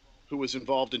 who was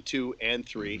involved in 2 and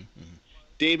 3,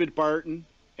 David Barton,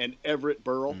 and Everett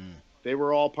Burrell. They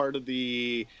were all part of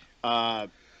the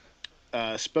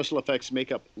special effects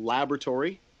makeup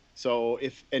laboratory. So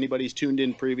if anybody's tuned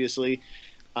in previously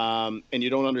and you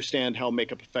don't understand how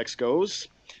makeup effects goes,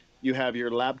 you have your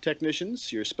lab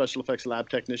technicians, your special effects lab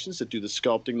technicians that do the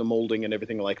sculpting, the molding, and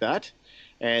everything like that.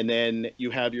 And then you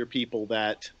have your people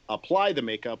that apply the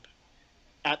makeup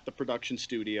at the production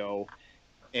studio.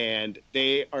 And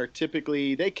they are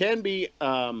typically, they can be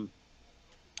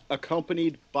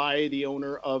accompanied by the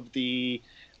owner of the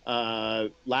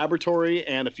laboratory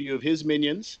and a few of his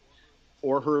minions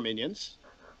or her minions,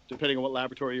 depending on what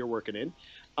laboratory you're working in.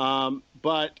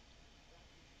 But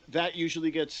that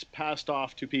usually gets passed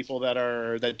off to people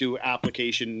that do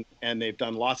application, and they've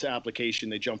done lots of application.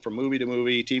 They jump from movie to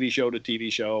movie, TV show to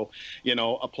TV show, you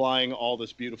know, applying all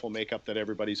this beautiful makeup that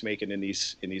everybody's making in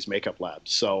these makeup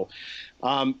labs. So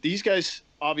these guys,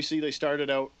 obviously, they started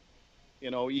out,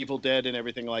 you know, Evil Dead and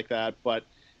everything like that, but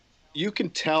you can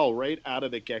tell right out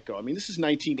of the get-go. I mean, this is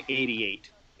 1988,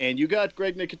 and you got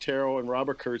Greg Nicotero and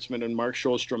Robert Kurtzman and Mark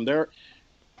Schulstrom.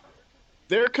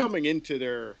 They're coming into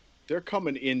their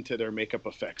makeup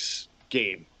effects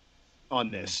game on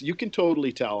this. You can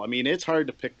totally tell. I mean, it's hard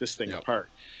to pick this thing apart.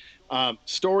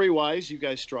 Story-wise, you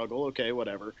guys struggle. Okay,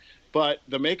 whatever. But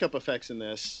the makeup effects in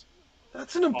this...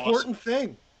 That's an important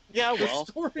thing. Yeah, well...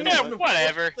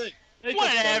 Whatever.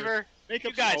 Whatever. You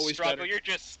Makeup's guys always struggle. better. You're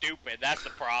just stupid. That's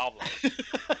the problem.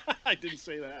 I didn't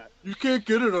say that. You can't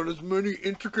get it on as many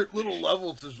intricate little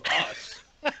levels as us.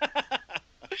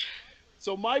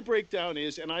 So my breakdown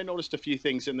is, and I noticed a few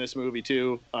things in this movie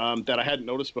too that I hadn't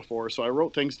noticed before, so I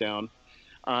wrote things down.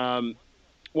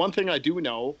 One thing I do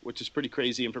know, which is pretty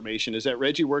crazy information, is that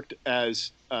Reggie worked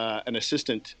as an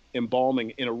assistant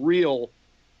embalming in a real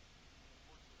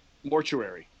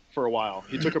mortuary for a while.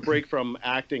 He took a break from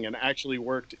acting and actually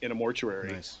worked in a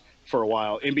mortuary for a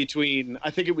while. In between, I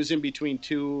think it was in between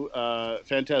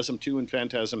Phantasm 2 and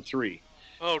Phantasm 3.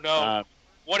 Oh no.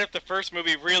 What if the first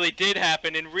movie really did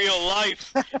happen in real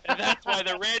life, and that's why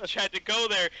the Reg had to go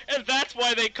there, and that's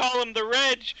why they call him the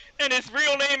Reg, and his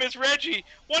real name is Reggie?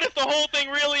 What if the whole thing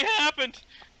really happened?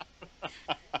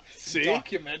 See?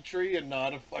 Documentary and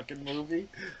not a fucking movie.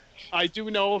 I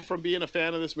do know from being a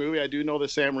fan of this movie, I do know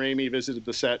that Sam Raimi visited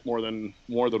the set more than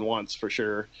once for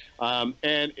sure. And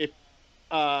if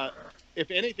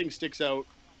anything sticks out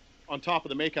on top of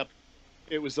the makeup,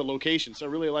 it was the locations. I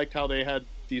really liked how they had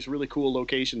these really cool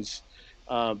locations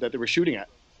that they were shooting at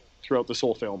throughout this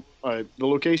whole film. The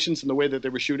locations and the way that they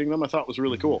were shooting them, I thought was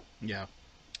really cool. Yeah.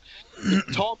 The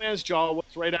tall man's jaw was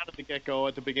right out of the get-go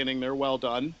at the beginning. They're well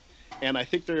done. And I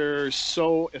think they're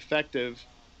so effective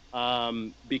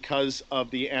because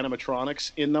of the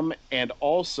animatronics in them and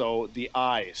also the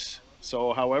eyes.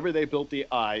 So however they built the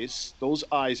eyes, those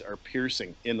eyes are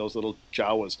piercing in those little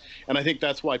Jawas. And I think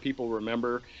that's why people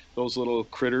remember those little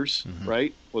critters,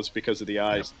 right? Was because of the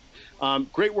eyes.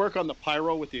 Great work on the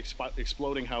pyro with the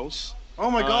exploding house. Oh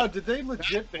my god, did they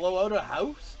legit blow out a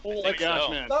house? Oh my gosh,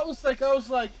 so. man. That was like, I was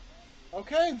like,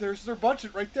 okay, there's their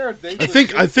budget right there. They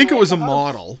I think it was a house.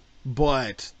 model,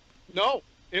 but No,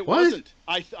 it What? wasn't.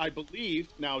 I believe,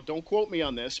 now don't quote me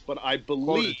on this, but I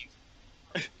believe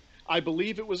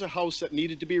it was a house that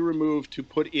needed to be removed to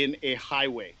put in a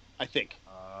highway, I think.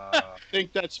 I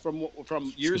think that's from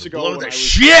years ago blow when the I was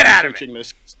shit out of it. researching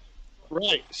this.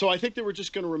 Right. So I think they were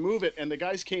just going to remove it, and the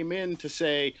guys came in to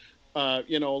say,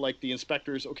 like the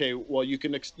inspectors, okay, well you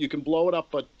can blow it up,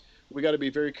 but we got to be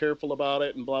very careful about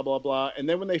it, and blah blah blah. And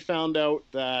then when they found out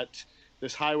that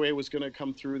this highway was going to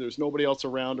come through, there's nobody else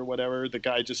around or whatever, the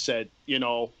guy just said,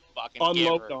 Fucking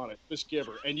unload giver. on it, just give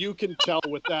her. And you can tell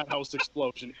with that house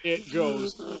explosion, it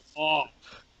goes off.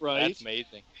 right? That's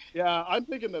amazing. Yeah, I'm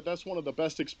thinking that's one of the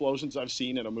best explosions I've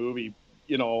seen in a movie.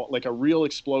 You know, like a real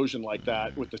explosion like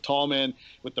that with the tall man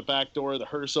with the back door, the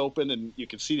hearse open, and you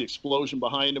can see the explosion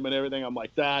behind him and everything. I'm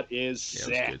like, that is Yeah, it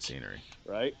sick, was good scenery.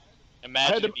 right?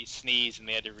 Imagine to- if he sneezed and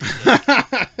they had to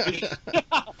retake.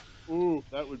 Ooh,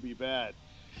 that would be bad.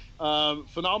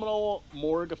 Phenomenal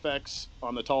morgue effects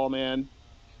on the tall man.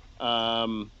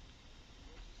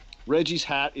 Reggie's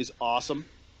hat is awesome.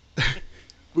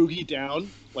 Boogie down,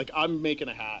 like I'm making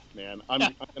a hat, man. I'm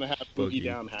gonna have boogie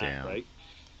down hat, down. right?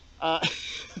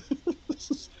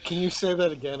 Can you say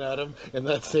that again, Adam, in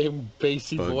that same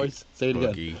bassy voice? Say it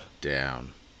again. Boogie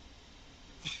down.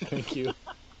 Thank you.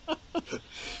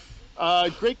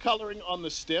 Great coloring on the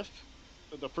stiff.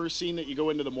 The first scene that you go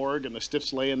into the morgue and the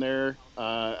stiff's laying there,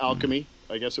 alchemy,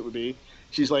 I guess it would be.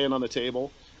 She's laying on the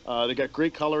table. They got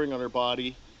great coloring on her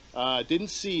body. Didn't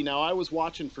see, now I was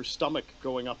watching for stomach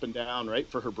going up and down, right,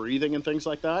 for her breathing and things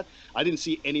like that. I didn't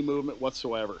see any movement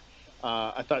whatsoever.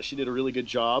 I thought she did a really good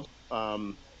job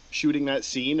shooting that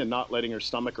scene and not letting her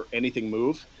stomach or anything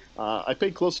move. I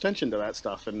paid close attention to that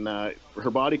stuff, and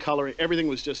her body coloring, everything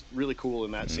was just really cool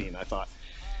in that scene, I thought.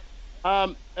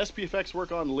 SPFX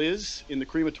work on Liz in the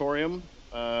crematorium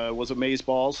was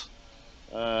amazeballs.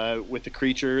 With the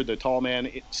creature, the tall man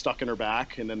stuck in her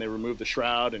back, and then they remove the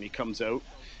shroud, and he comes out,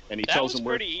 and he That tells was him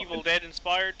where. pretty Evil Dead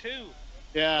inspired too.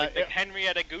 Yeah, Like the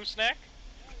Henrietta Gooseneck.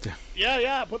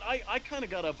 yeah, but I kind of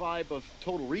got a vibe of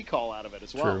Total Recall out of it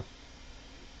as well. True.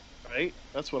 Right,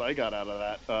 that's what I got out of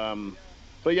that.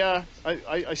 But yeah,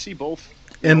 I see both.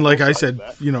 And like both I sides of said,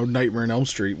 that. you know, Nightmare on Elm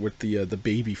Street with the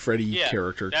baby Freddy Yeah,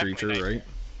 character definitely creature, Nightmare.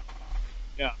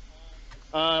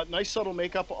 right? Nice subtle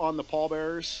makeup on the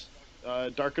pallbearers,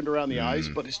 darkened around the eyes,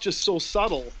 but it's just so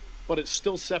subtle. But it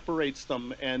still separates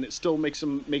them, and it still makes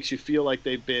you feel like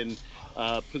they've been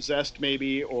possessed,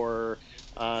 maybe, or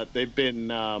they've been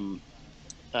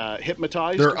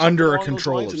hypnotized. or They're something under a along those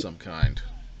control lines. of some kind.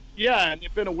 Yeah, and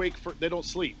they've been awake for. They don't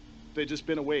sleep. They've just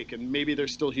been awake, and maybe they're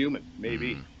still human.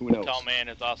 Maybe who knows? Tall man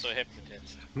is also a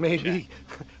hypnotist. Maybe.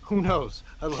 Who knows?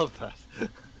 I love that.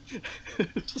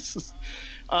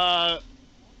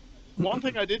 One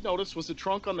thing I did notice was the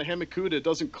trunk on the Hemakuda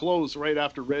doesn't close right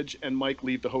after Reg and Mike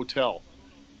leave the hotel.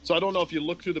 So I don't know if you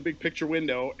look through the big picture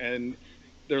window and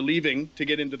they're leaving to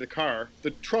get into the car,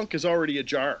 the trunk is already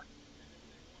ajar.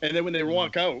 And then when they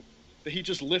walk out, he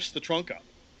just lifts the trunk up.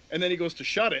 And then he goes to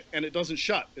shut it, and it doesn't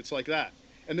shut. It's like that.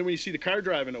 And then when you see the car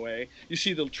driving away, you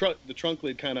see the trunk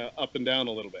lid kind of up and down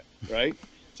a little bit, right?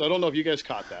 So I don't know if you guys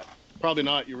caught that. Probably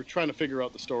not. You were trying to figure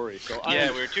out the story. So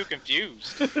Yeah, we were too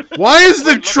confused. Why is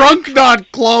the trunk not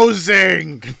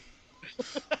closing?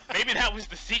 Maybe that was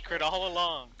the secret all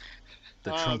along.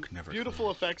 The trunk never. Beautiful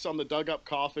effects on the dug-up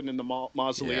coffin in the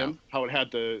mausoleum. How it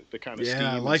had the kind of Yeah, steam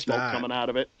I and like smoke that. coming out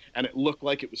of it, and it looked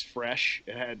like it was fresh.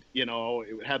 It had,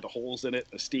 it had the holes in it.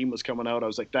 The steam was coming out. I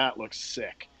was like, that looks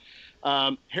sick.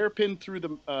 Hairpin through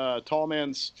the tall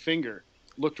man's finger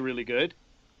looked really good.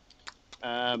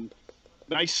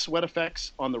 Nice sweat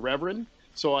effects on the Reverend.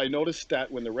 So I noticed that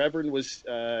when the Reverend was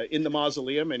in the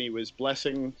mausoleum and he was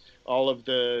blessing all of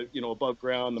the, above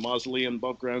ground, the mausoleum,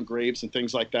 above ground graves and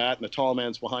things like that, and the tall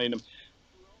man's behind him,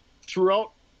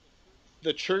 throughout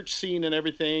the church scene and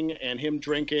everything, and him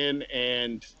drinking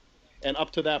and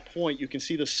up to that point, you can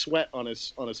see the sweat on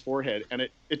his forehead, and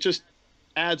it just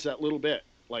adds that little bit,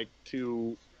 like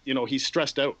to, he's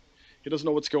stressed out. He doesn't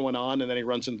know what's going on, and then he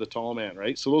runs into the tall man,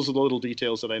 right? So those are the little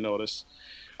details that I noticed.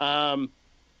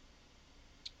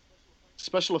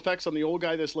 Special effects on the old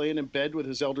guy that's laying in bed with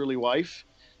his elderly wife.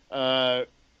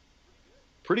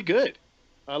 Pretty good.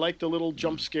 I like the little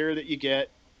jump scare that you get.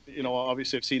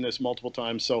 Obviously I've seen this multiple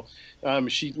times. So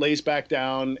she lays back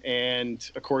down, and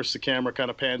of course the camera kind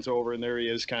of pans over, and there he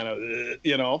is, kind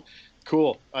of,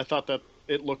 cool. I thought that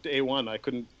it looked A1. I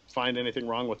couldn't find anything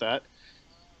wrong with that.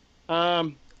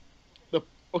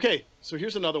 Okay, so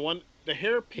here's another one. The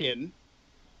hairpin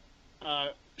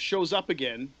shows up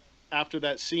again after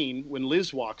that scene when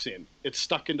Liz walks in. It's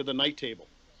stuck into the night table,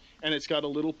 and it's got a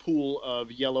little pool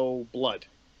of yellow blood,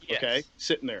 Yes.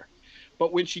 sitting there.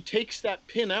 But when she takes that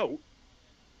pin out,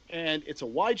 and it's a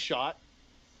wide shot,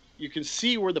 you can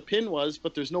see where the pin was,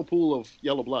 but there's no pool of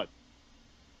yellow blood.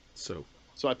 So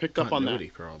So I picked up on that.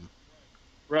 continuity problem.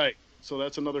 Right. So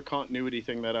that's another continuity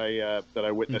thing that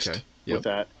I witnessed Okay. Yep. with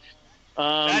that.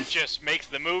 That just makes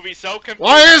the movie so confusing.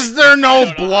 Why is there I no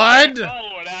don't know how blood? to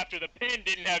follow it after the pin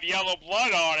didn't have yellow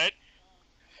blood on it.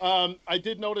 I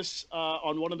did notice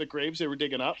on one of the graves they were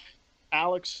digging up,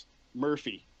 Alex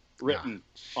Murphy written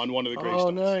on one of the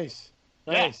gravestones. Oh, nice.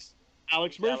 Yeah. Nice.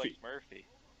 Alex Murphy. Alex Murphy.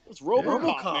 It's RoboCop,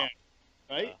 RoboCop. man.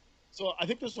 Right? So I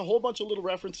think there's a whole bunch of little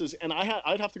references, and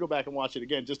I'd have to go back and watch it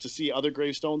again just to see other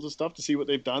gravestones and stuff, to see what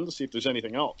they've done, to see if there's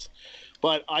anything else.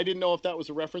 But I didn't know if that was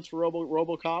a reference for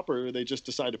RoboCop, or they just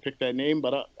decided to pick that name.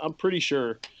 But I'm pretty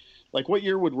sure. Like, what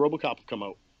year would RoboCop have come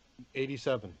out?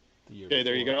 87. The year Okay,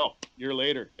 there you before. go. Year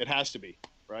later, it has to be,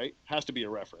 right? Has to be a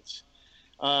reference.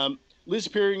 Liz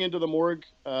peering into the morgue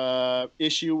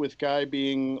issue with guy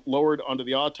being lowered onto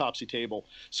the autopsy table.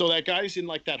 So that guy's in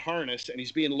like that harness and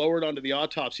he's being lowered onto the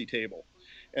autopsy table.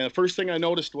 And the first thing I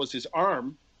noticed was his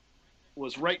arm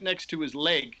was right next to his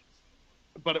leg,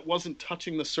 but it wasn't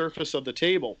touching the surface of the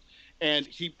table. And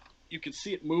you could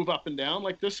see it move up and down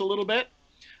like this a little bit.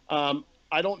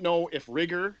 I don't know if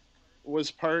rigor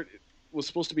was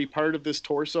supposed to be part of this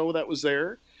torso that was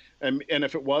there. And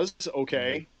if it was,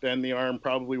 okay, then the arm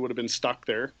probably would have been stuck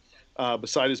there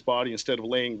beside his body instead of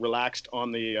laying relaxed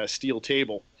on the steel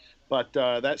table. But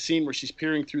that scene where she's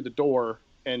peering through the door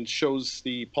and shows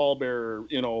the pallbearer,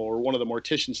 or one of the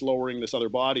morticians lowering this other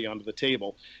body onto the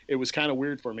table, it was kind of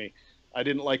weird for me. I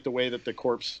didn't like the way that the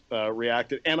corpse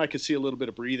reacted, and I could see a little bit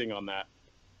of breathing on that.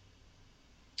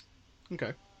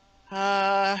 Okay.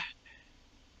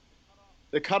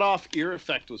 The cut-off ear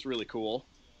effect was really cool.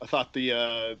 I thought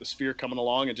the sphere coming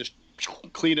along and just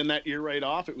cleaning that ear right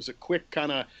off. It was a quick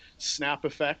kind of snap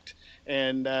effect,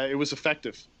 and it was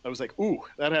effective. I was like, ooh,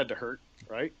 that had to hurt,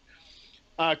 right?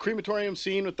 Crematorium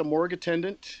scene with the morgue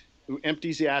attendant who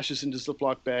empties the ashes into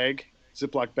Ziploc bag.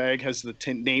 Ziploc bag has the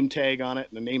name tag on it,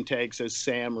 and the name tag says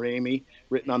Sam Raimi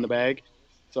written on the bag.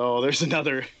 So there's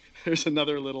another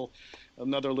little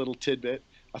tidbit.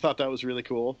 I thought that was really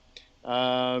cool.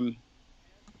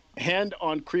 Hand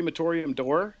on crematorium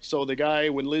door. So the guy,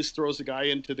 when Liz throws the guy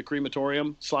into the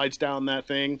crematorium, slides down that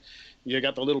thing. You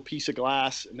got the little piece of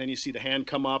glass, and then you see the hand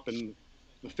come up, and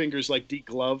the fingers like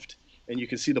degloved, and you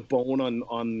can see the bone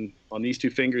on these two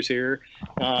fingers here,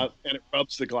 and it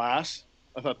rubs the glass.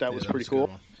 I thought that was pretty cool.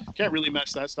 Can't really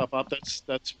mess that stuff up.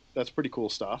 That's pretty cool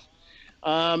stuff.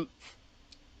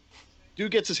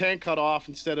 Dude gets his hand cut off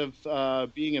instead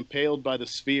of being impaled by the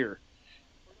sphere.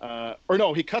 Or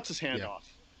no, he cuts his hand off.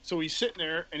 So he's sitting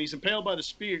there and he's impaled by the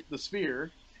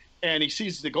sphere, and he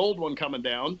sees the gold one coming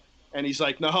down, and he's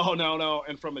like, no.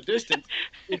 And from a distance,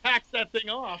 he hacks that thing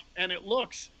off, and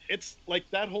it's like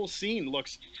that whole scene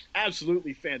looks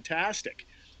absolutely fantastic,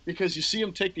 because you see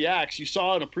him take the axe. You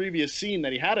saw in a previous scene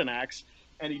that he had an axe,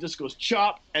 and he just goes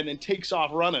chop and then takes off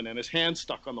running, and his hand's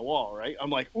stuck on the wall, right? I'm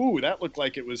like, ooh, that looked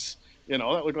like it was, it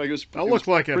hurt.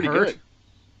 Pretty good.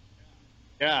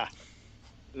 Yeah.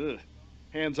 Ugh.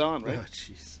 Hands on, right? Oh,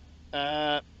 jeez.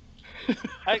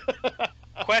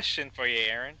 Question for you,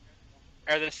 Aaron.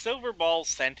 Are the silver balls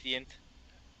sentient?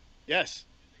 Yes.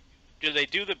 Do they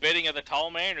do the bidding of the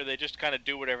tall man, or they just kind of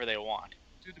do whatever they want?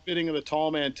 Do the bidding of the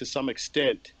tall man to some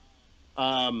extent.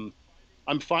 I'm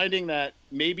finding that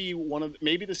maybe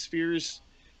the spheres,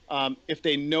 if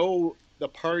they know the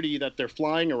party that they're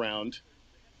flying around,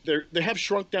 they have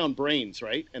shrunk down brains,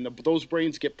 right? And those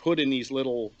brains get put in these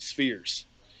little spheres.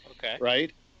 Okay.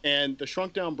 Right? And the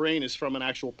shrunk down brain is from an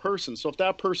actual person. So if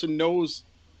that person knows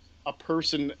a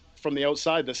person from the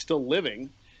outside that's still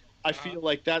living, I feel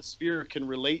like that sphere can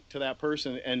relate to that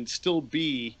person and still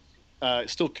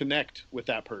connect with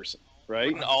that person, right?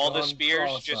 Wouldn't all the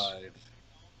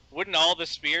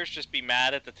spheres just be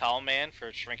mad at the tall man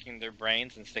for shrinking their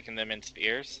brains and sticking them in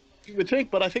spheres? You would think,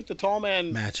 but I think the tall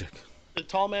man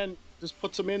just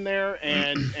puts them in there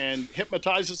and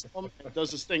hypnotizes them and does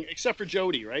this thing, except for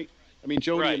Jody, right? I mean,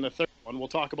 Jody in the third one, we'll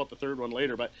talk about the third one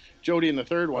later, but Jody in the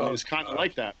third one is kind of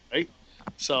like that, right?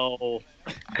 So,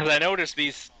 because I noticed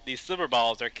these silver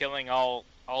balls are killing all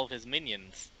of his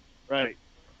minions. Right.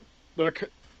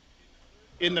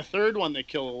 In the third one, they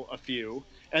kill a few,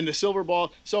 and the silver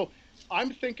ball. So I'm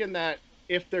thinking that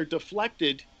if they're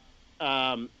deflected,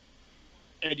 and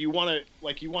you want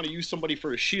to use somebody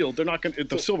for a shield, they're not going.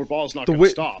 The silver ball is not going to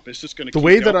stop. It's just going to. The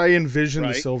way that I envision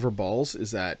the silver balls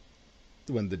is that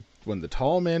when the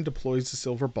tall man deploys the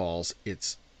silver balls,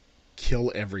 it's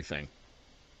kill everything.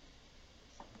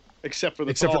 Except for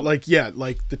the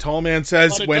tall man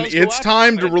says, when it's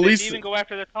time to release. They even go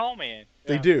after the tall man.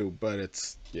 They do, but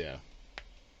it's Is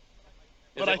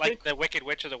it like the Wicked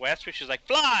Witch of the West, which is like,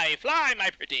 fly, my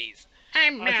pretties. I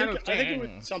think it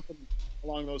was something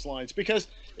along those lines, because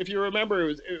if you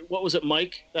remember, what was it,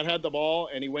 Mike that had the ball,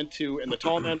 and he went to, and the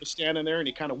tall man was standing there, and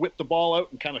he kind of whipped the ball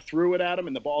out and kind of threw it at him,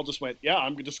 and the ball just went, yeah,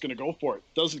 I'm just going to go for it.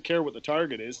 Doesn't care what the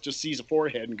target is, just sees a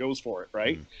forehead and goes for it,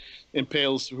 right?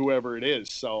 Impales whoever it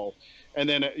is. So, and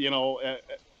then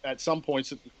at some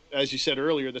points as you said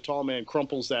earlier, the tall man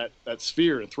crumples that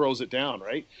sphere and throws it down,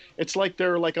 right? It's like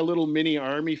they're like a little mini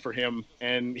army for him,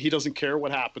 and he doesn't care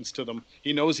what happens to them.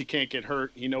 He knows he can't get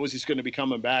hurt. He knows he's going to be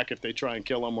coming back if they try and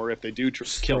kill him, or if they do kill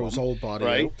Throw his him, whole body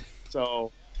right? out.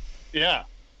 So, yeah.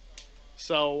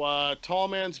 So tall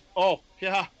man's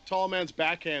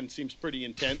backhand seems pretty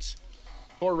intense.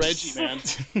 Poor Reggie, man.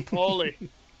 Holy,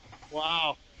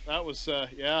 wow, that was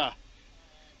yeah.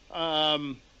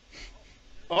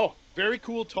 Very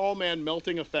cool tall man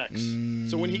melting effects.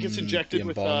 So when he gets injected the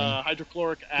with embalming.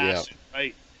 hydrochloric acid,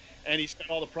 right, and he's got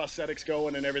all the prosthetics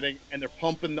going and everything, and they're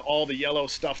pumping all the yellow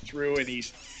stuff through, and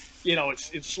he's, it's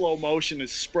in slow motion,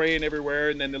 it's spraying everywhere,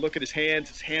 and then they look at his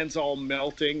hands all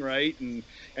melting, right, and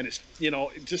it's,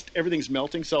 just everything's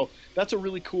melting. So that's a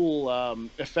really cool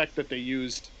effect that they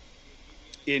used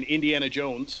in Indiana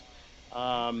Jones.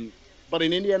 But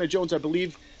in Indiana Jones, I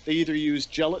believe they either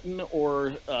used gelatin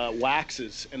or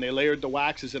waxes, and they layered the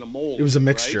waxes in a mold. It was a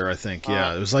mixture, right? I think.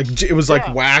 Yeah, it was like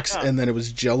yeah, wax, yeah. and then it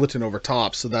was gelatin over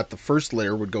top, so that the first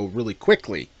layer would go really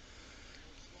quickly.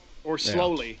 Or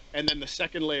slowly, and then the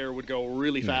second layer would go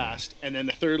really fast, and then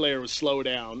the third layer would slow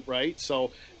down, right?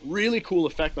 So really cool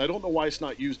effect. And I don't know why it's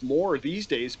not used more these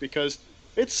days, because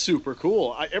it's super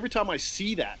cool. Every time I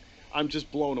see that, I'm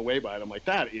just blown away by it. I'm like,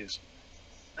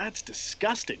 that's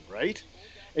disgusting, right?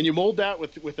 And you mold that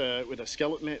with a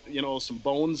skeleton, some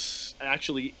bones.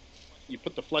 Actually, you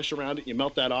put the flesh around it, you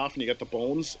melt that off, and you got the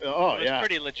bones. Oh, It's yeah.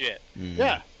 pretty legit.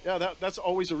 Yeah. That's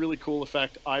always a really cool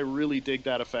effect. I really dig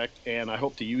that effect, and I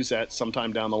hope to use that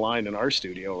sometime down the line in our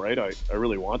studio, right? I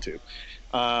really want to.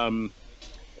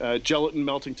 Gelatin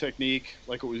melting technique,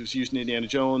 like it was used in Indiana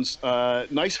Jones.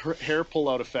 Nice hair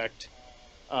pull-out effect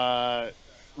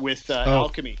with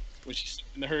Alchemy. When she's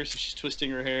in the hearse, she's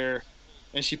twisting her hair,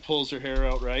 and she pulls her hair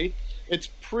out, right? It's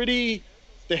pretty...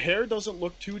 The hair doesn't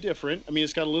look too different. I mean,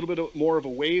 it's got a little bit more of a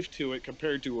wave to it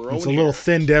compared to her own It's a hair. little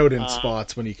thinned out in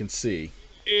spots when you can see.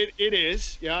 It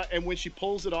is, yeah. And when she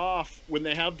pulls it off, when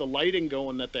they have the lighting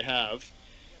going that they have,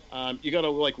 you got to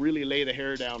like really lay the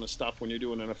hair down and stuff when you're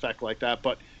doing an effect like that.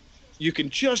 But you can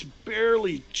just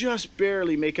barely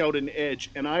make out an edge.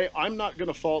 And I'm not going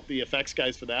to fault the effects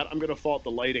guys for that. I'm going to fault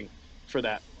the lighting for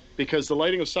that, because the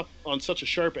lighting was on such a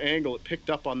sharp angle, it picked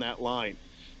up on that line,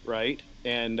 right?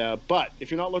 And but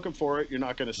if you're not looking for it, you're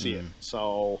not going to see it.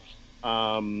 So.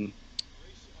 The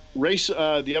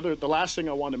last thing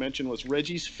I wanted to mention was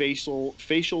Reggie's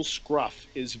facial scruff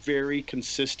is very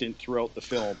consistent throughout the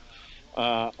film,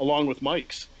 along with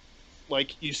Mike's.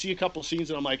 Like, you see a couple scenes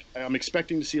and I'm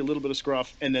expecting to see a little bit of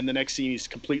scruff, and then the next scene he's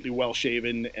completely well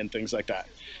shaven and things like that.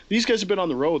 These guys have been on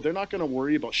the road. They're not going to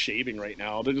worry about shaving right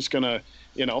now. They're just going to,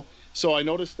 So I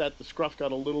noticed that the scruff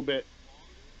got a little bit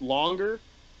longer,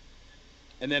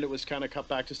 and then it was kind of cut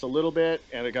back just a little bit,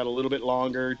 and it got a little bit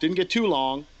longer. Didn't get too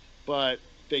long, but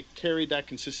they carried that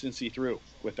consistency through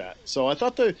with that. So I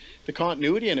thought the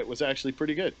continuity in it was actually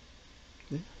pretty good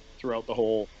throughout the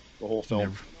whole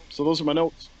film. So those are my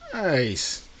notes.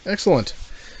 Nice. Excellent.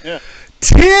 Yeah.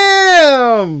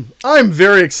 Tim! I'm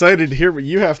very excited to hear what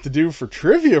you have to do for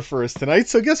trivia for us tonight.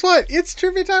 So guess what? It's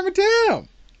trivia time with Tim.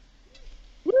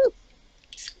 Woo!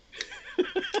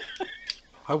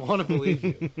 I want to believe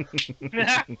you.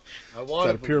 I want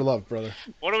Out of pure love, brother.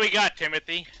 What do we got,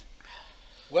 Timothy?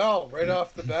 Well, right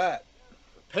off the bat,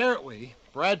 apparently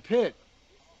Brad Pitt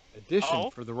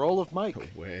auditioned for the role of Mike,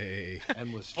 Way.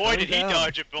 and was Boy, turned did he down.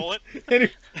 dodge a bullet. And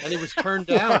he was turned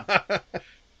down.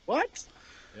 What?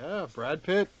 Yeah, Brad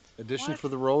Pitt auditioned for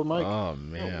the role of Mike. Oh, No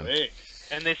man. way.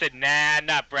 And they said, nah,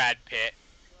 not Brad Pitt.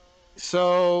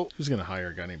 So Who's going to hire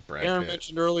a guy named Brad Aaron Pitt?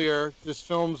 mentioned earlier, this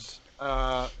film's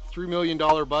 $3 million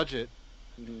budget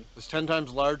was 10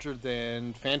 times larger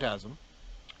than Phantasm,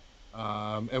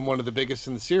 and one of the biggest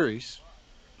in the series.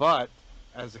 But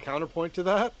as a counterpoint to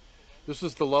that, this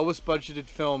was the lowest budgeted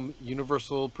film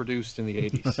Universal produced in the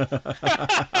 80s.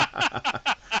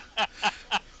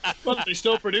 But they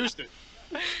still produced it.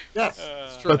 Yes,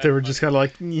 it's true. But they were just kind of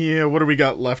like, yeah, what do we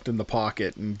got left in the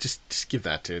pocket? And just give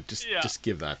that to just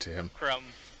give that to him. Crumb.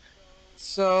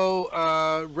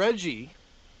 So Reggie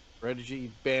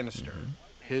Bannister,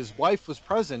 his wife was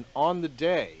present on the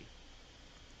day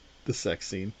The sex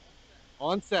scene.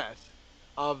 on set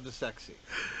of the sex scene.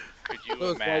 Could you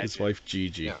Those imagine? His wife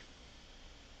Gigi. Yeah.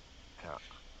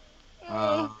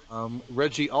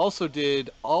 Reggie also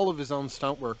did all of his own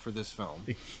stunt work for this film,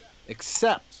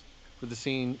 except for the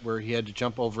scene where he had to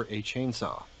jump over a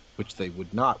chainsaw, which they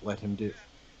would not let him do.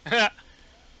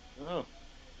 Oh.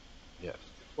 Yes.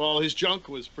 Well, his junk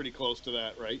was pretty close to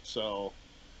that, right? So.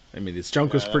 I mean, his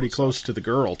junk was Yeah, that pretty was close to the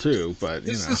girl too, but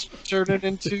you This know. is turning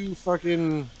into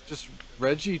fucking just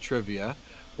Reggie trivia.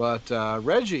 But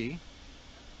Reggie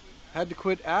had to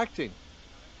quit acting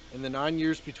in the 9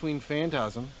 years between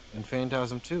Phantasm and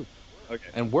Phantasm 2 Okay.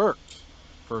 and worked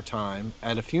for a time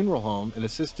at a funeral home and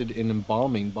assisted in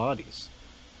embalming bodies.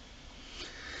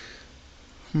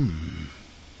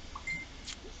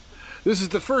 This is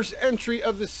the first entry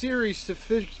of the series to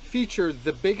feature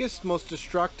the biggest, most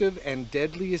destructive, and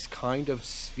deadliest kind of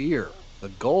sphere, the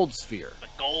gold sphere. The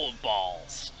gold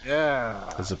balls.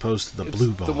 Yeah. As opposed to the It's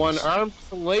blue balls. the one armed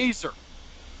with a laser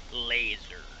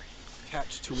Laser.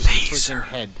 attached to its prison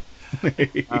head.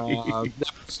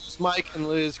 That was Mike and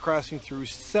Liz crossing through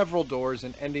several doors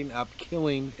and ending up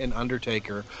killing an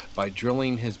Undertaker by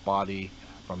drilling his body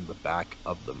from the back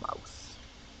of the mouth.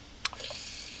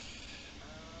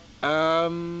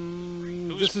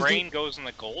 Whose brain goes in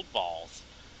the gold balls?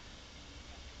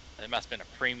 There must have been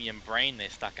a premium brain they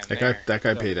stuck in there. That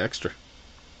guy paid extra.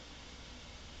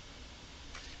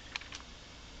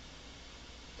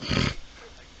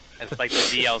 It's like the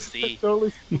DLC. It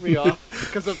totally threw me off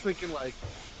because I'm thinking like,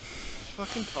 does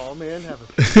fucking tall man have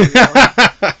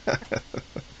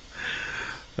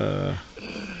a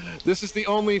This is the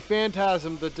only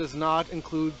Phantasm that does not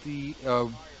include the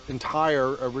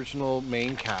entire original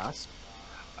main cast,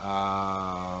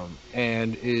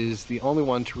 and is the only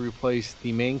one to replace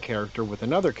the main character with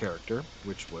another character,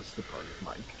 which was the part of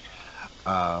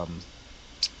Mike.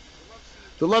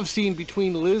 The love scene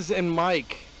between Liz and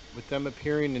Mike, with them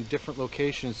appearing in different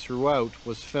locations throughout,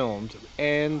 was filmed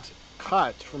and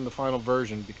cut from the final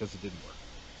version because it didn't work.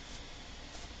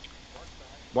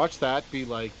 Watch that be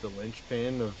like the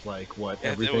linchpin of like what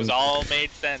everything. It was all made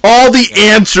sense. All the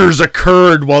answers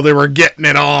occurred while they were getting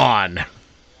it on.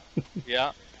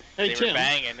 Yeah. Hey, They Tim. were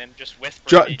banging and just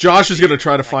whispering. Josh is going to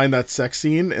try to find that sex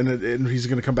scene, and he's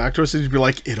going to come back to us and he's be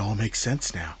like, "It all makes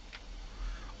sense now.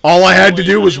 All I had to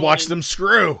do was watch them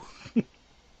screw."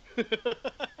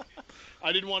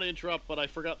 I didn't want to interrupt, but I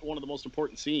forgot one of the most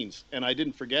important scenes, and I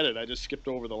didn't forget it. I just skipped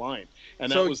over the line,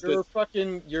 and So that was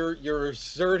you're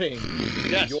asserting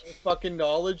Yes. your fucking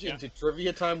knowledge Yeah. into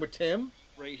trivia time with Tim.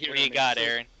 right here. What do you man. got, So,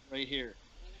 Aaron? Right here,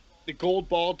 the gold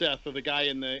ball death of the guy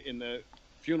in the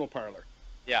funeral parlor.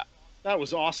 Yeah. That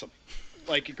was awesome.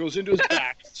 Like it goes into his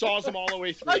back, saws him all the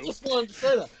way through. I just wanted to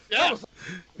say that. Yeah, It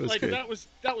was like good. that was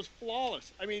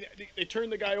flawless. I mean, they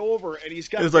turned the guy over, and he's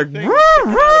got It was the like, thing "Woo,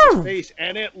 sticking out of woo!" his face,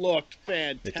 and it looked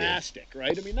fantastic,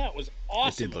 right? I mean, that was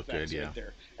awesome. did look effects good, yeah. right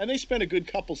there. And they spent a good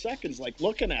couple seconds like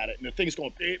looking at it, and the thing's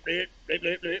going beep, beep, beep,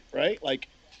 beep, beep, right? Like,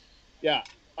 yeah,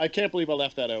 I can't believe I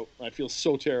left that out. I feel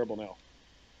so terrible now.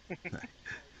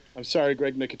 I'm sorry,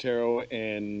 Greg Nicotero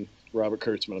and Robert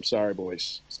Kurtzman. I'm sorry,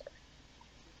 boys. Sorry.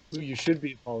 Who you should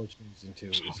be apologizing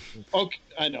to. Okay,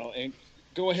 I know. And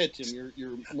go ahead, Tim.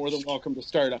 You're more than welcome to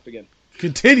start up again.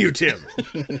 Continue, Tim.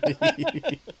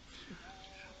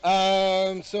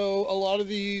 So a lot of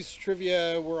these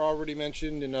trivia were already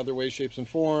mentioned in other ways, shapes, and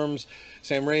forms.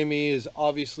 Sam Raimi is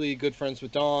obviously good friends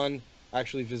with Don.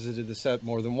 Actually visited the set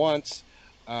more than once.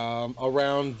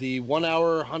 Around the 1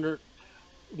 hour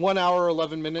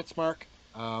 11 minutes mark,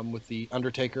 with the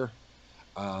Undertaker,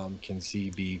 can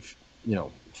see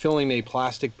filling a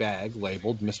plastic bag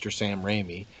labeled Mr. Sam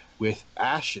Raimi with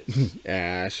ashes.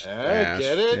 Ash.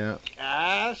 Get it? Yeah.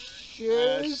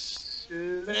 Ashes.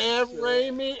 Sam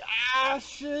Raimi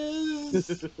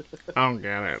ashes. I don't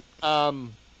get it.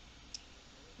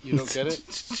 You don't get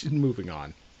it? Moving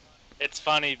on. It's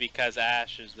funny because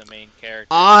Ash is the main character.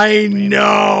 I in the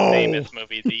know. famous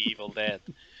movie, The Evil Dead.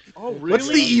 Oh, really? What's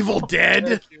the Evil Dead?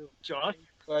 Thank you, Josh?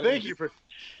 Thank Thank you for.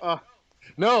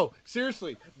 No,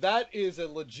 seriously, that is a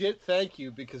legit thank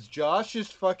you because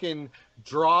Josh's fucking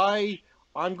dry,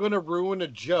 I'm gonna ruin a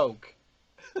joke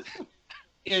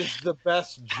is the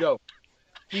best joke.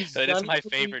 That is done my it to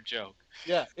me- favorite joke.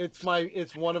 Yeah, it's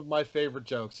one of my favorite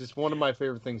jokes. It's one of my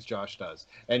favorite things Josh does,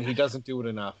 and he doesn't do it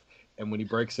enough. And when he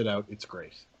breaks it out, it's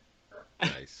great.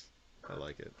 Nice. I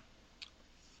like it.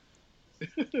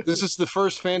 This is the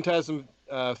first Phantasm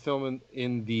film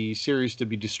in the series to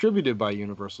be distributed by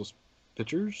Universal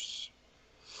Pictures.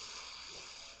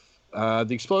 The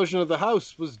explosion of the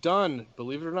house was done,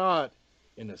 believe it or not,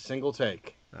 in a single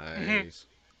take. Nice.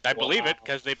 I believe it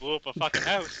because they blew up a fucking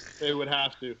house. They would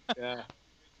have to. Yeah.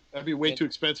 That'd be way too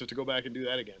expensive to go back and do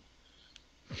that again.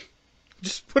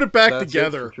 Just put it back That's it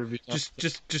together. for trivia.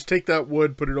 Just take that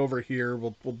wood, put it over here.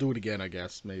 We'll do it again, I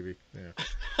guess, maybe.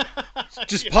 Yeah.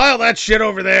 Just pile that shit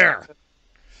over there.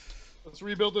 Let's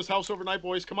rebuild this house overnight,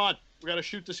 boys. Come on. We got to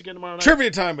shoot this again tomorrow night.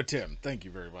 Trivia time with Tim. Thank you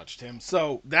very much, Tim.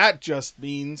 So that just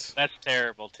means That's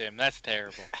terrible, Tim. That's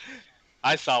terrible.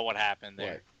 I saw what happened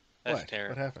there. What? That's What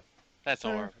terrible. happened? That's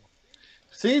horrible.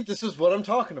 See, this is what I'm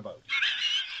talking about.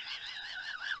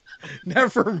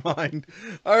 Never mind.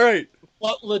 All right.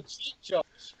 But legit, Josh,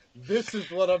 this is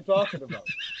what I'm talking about.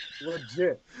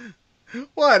 Legit.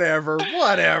 Whatever.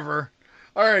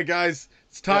 All right, guys.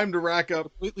 It's time to rack up.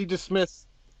 Completely dismiss.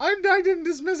 I didn't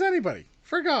dismiss anybody.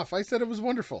 Frig off. I said it was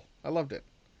wonderful. I loved it.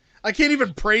 I can't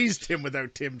even praise Tim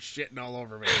without Tim shitting all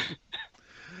over me.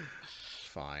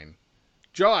 Fine.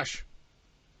 Josh.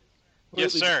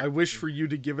 Yes, sir. I wish for you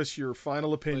to give us your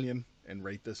final opinion and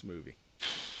rate this movie.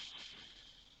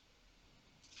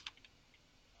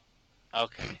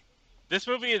 Okay. This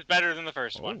movie is better than the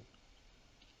first one.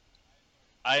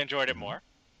 I enjoyed it more.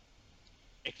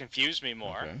 It confused me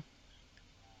more. Okay.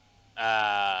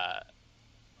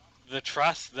 The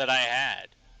trust that I had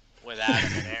with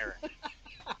Adam and Aaron.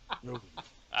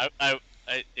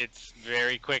 It's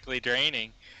very quickly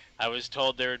draining. I was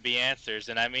told there would be answers,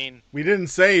 and I mean... We didn't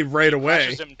say right away.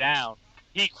 Crushes him down.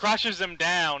 He crushes them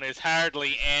down is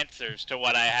hardly answers to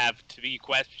what I have to be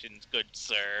questions, good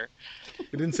sir.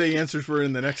 We didn't say answers were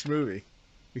in the next movie.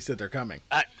 We said they're coming.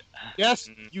 Yes,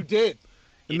 you did.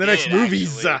 In the next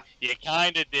movies. You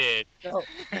kind of did. No,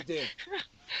 you did.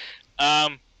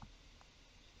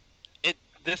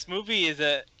 This movie is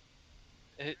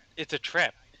it's a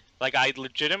trip. Like, I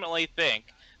legitimately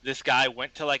think this guy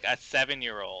went to like a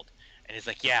 7-year-old and he's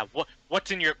like, yeah, what's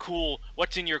in your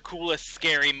coolest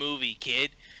scary movie,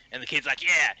 kid? And the kid's like,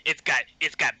 yeah, it's got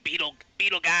beetle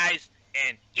guys,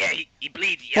 and yeah, he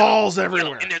bleeds yellow, balls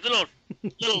everywhere, and there's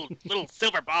little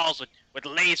silver balls with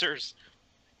lasers,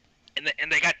 and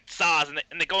they got saws, and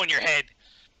they go in your head.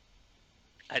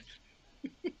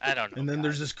 I don't know. And then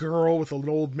there's this girl with a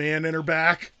little old man in her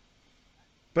back,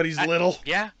 but he's little.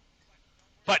 Yeah.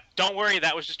 But don't worry,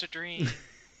 that was just a dream.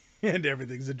 And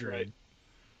everything's a dream.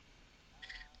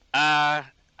 I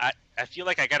feel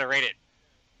like I gotta rate it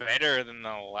better than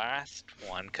the last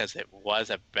one because it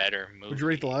was a better movie. Would you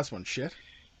rate the last one? Shit.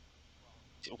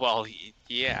 Well,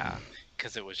 yeah,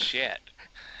 because it was shit.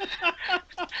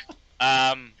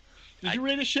 Did you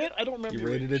rate it shit? I don't remember. You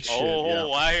rated it shit. Oh,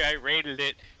 yeah. I rated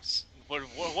it.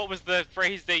 What was the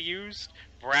phrase they used?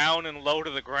 Brown and low to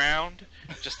the ground,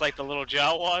 just like the little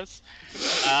Jaw was.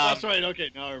 That's right.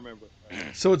 Okay, now I remember.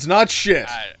 So it's not shit.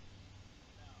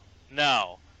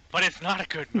 No, but it's not a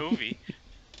good movie.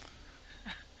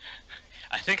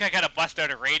 I think I gotta bust out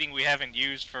a rating we haven't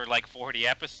used for like 40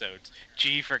 episodes.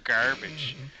 G for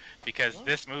garbage. Because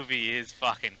this movie is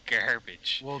fucking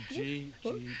garbage. Well, G's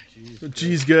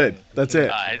G's good. That's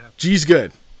it. G's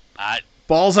good.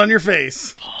 Balls on your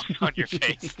face. Balls on your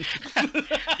face.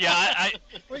 Yeah,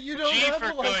 But you don't G have for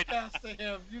to like good. pass to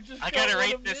him. You just I got gotta one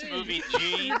rate of this me. movie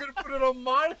G. You're gonna put it on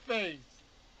my face.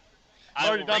 I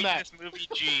already will done rate that. this movie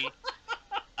G.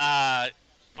 But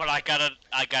I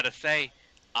gotta say,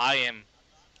 I'm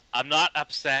not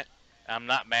upset. I'm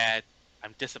not mad.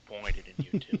 I'm disappointed in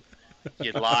you two.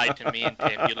 You lied to me and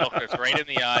Tim. You looked us right in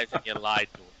the eyes and you lied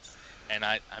to us. And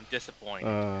I'm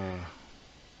disappointed.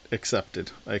 Accepted.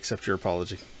 I accept your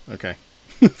apology. Okay.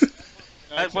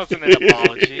 That wasn't an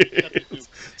apology.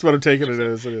 That's what I'm taking it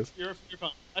as. It is. You're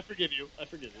fine. I forgive you.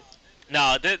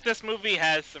 No, this movie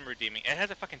has some redeeming. It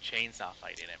has a fucking chainsaw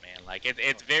fight in it, man. Like,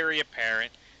 it's very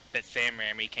apparent that Sam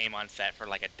Raimi came on set for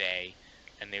like a day,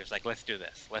 and he was like, let's do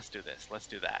this, let's do this, let's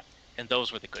do that. And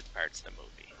those were the good parts of the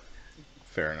movie.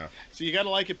 Fair enough. So you gotta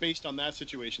like it based on that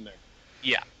situation there.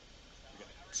 Yeah.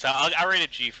 So I'll rate a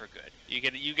G for good. You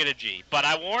get a G. But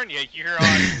I warn you, you're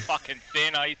on fucking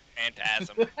thin ice,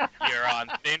 Phantasm. You're on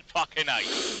thin fucking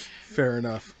ice. Fair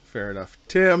enough.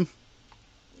 Tim.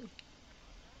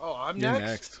 Oh, I'm You're next?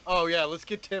 next. Oh, yeah, let's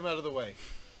get Tim out of the way.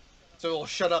 So it'll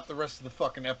shut up the rest of the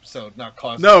fucking episode, not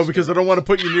cause... No, because I don't want to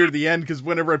put you near the end, because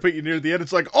whenever I put you near the end,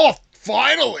 it's like, oh,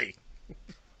 finally!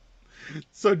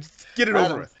 So just get it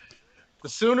over with. The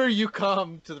sooner you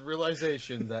come to the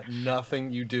realization that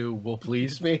nothing you do will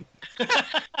please me,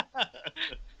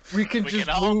 we can just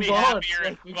all move be on. happier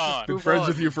and We move on. just Been move friends on.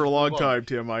 with you for a long Move on. time,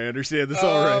 Tim. I understand this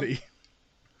already.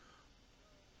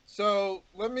 So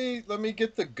let me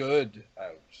get the good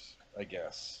out, I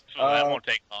guess. So that won't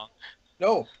take long.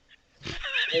 No,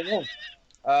 it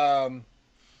won't.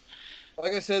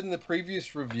 Like I said in the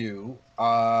previous review,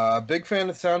 big fan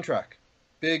of the soundtrack.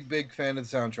 Big fan of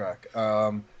the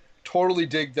soundtrack. Totally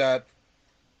dig that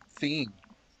theme.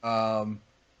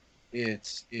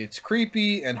 It's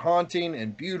creepy and haunting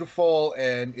and beautiful,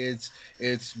 and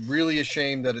it's really a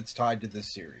shame that it's tied to this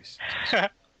series.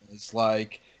 It's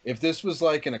like, if this was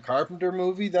like in a Carpenter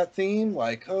movie, that theme,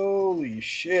 like, holy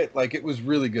shit, like, it was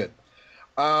really good.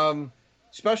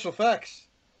 Special effects,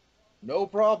 no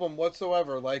problem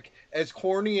whatsoever. Like, as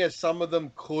corny as some of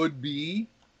them could be,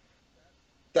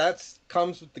 that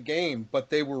comes with the game, but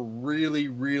they were really,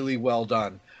 really well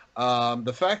done.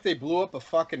 The fact they blew up a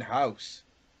fucking house.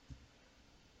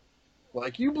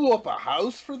 Like, you blew up a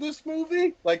house for this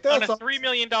movie? Like, On that's a $3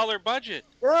 million budget.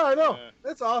 Yeah, I know. Yeah.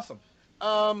 That's awesome.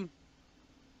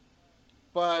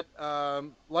 But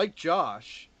like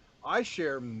Josh, I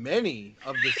share many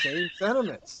of the same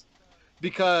sentiments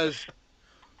because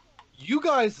you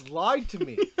guys lied to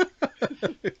me.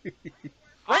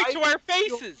 Right I to our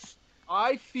feel- faces.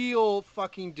 I feel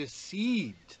fucking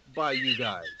deceived by you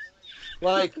guys.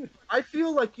 Like, I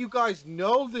feel like you guys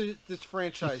know that this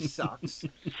franchise sucks,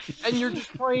 and you're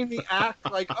just playing the act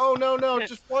like, oh, no,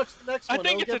 just watch the next I one.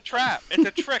 think It'll it's a get trap. It's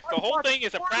a trick. The I whole watched thing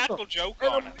is a four of them, practical joke and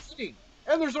on I'm us. reading,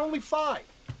 and there's only 5.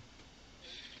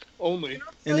 Only.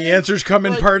 And the answers come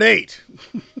in Like- part 8.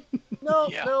 No,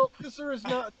 Yeah. no, because there is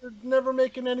not. They're never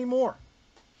making any more.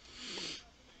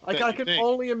 Like, That I you can think.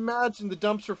 only imagine the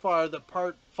dumpster fire that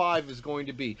part 5 is going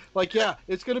to be. Like, yeah,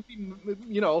 it's going to be,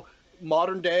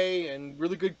 modern day and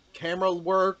really good camera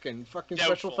work and fucking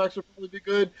special Doubtful. effects will probably be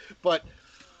good. But,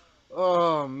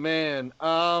 oh man,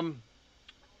 Tall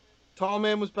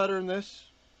Man was better in this.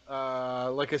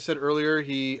 Like I said earlier,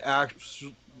 he acts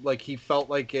like he felt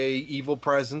like a evil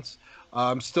presence.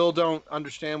 Still don't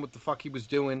understand what the fuck he was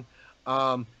doing.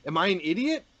 Am I an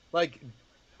idiot? Like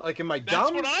am I That's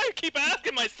dumb? what I keep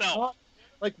asking myself.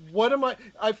 Like, what am I?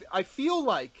 I feel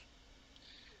like,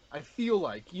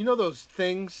 those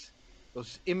things,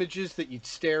 those images that you'd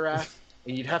stare at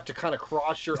and you'd have to kind of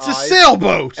cross your It's a eyes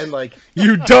sailboat. and like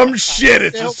You dumb shit,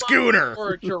 it's a sailboat schooner.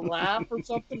 or a giraffe or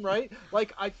something, right?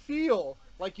 Like, I feel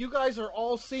like you guys are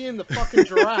all seeing the fucking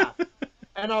giraffe,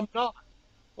 and I'm not.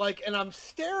 Like, and I'm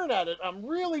staring at it. I'm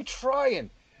really trying,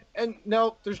 and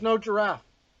no, there's no giraffe.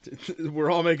 We're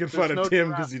all making fun There's of no Tim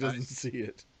giraffe, because he guys. doesn't see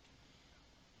it.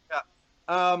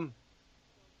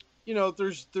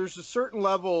 There's a certain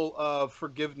level of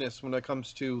forgiveness when it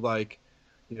comes to, like,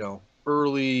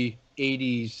 early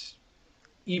 80s,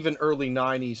 even early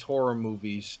 90s horror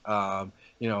movies,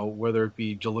 whether it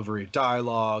be delivery of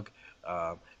dialogue,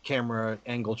 camera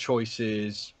angle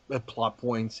choices, plot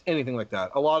points, anything like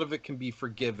that. A lot of it can be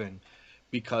forgiven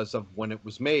because of when it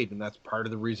was made, and that's part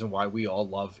of the reason why we all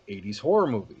love 80s horror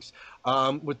movies.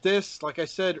 With this, like I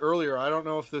said earlier, I don't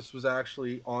know if this was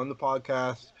actually on the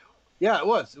podcast. Yeah, it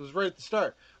was. It was right at the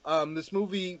start. This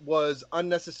movie was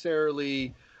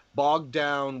unnecessarily bogged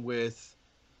down with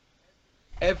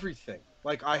everything.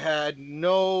 Like, I had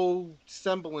no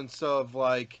semblance of,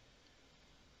 like,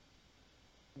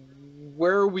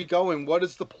 where are we going? What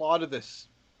is the plot of this?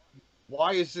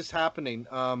 Why is this happening?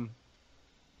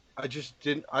 I just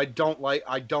didn't. I don't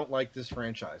like this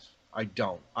franchise. I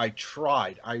don't. I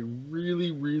tried. I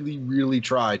really, really, really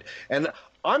tried. And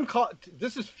I'm caught.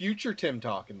 This is future Tim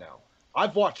talking now.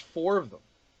 I've watched 4 of them.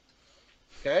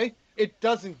 Okay? It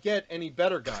doesn't get any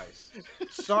better, guys.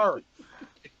 Sorry.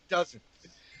 It doesn't.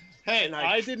 Hey, And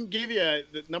I didn't give you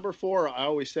the number 4. I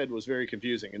always said was very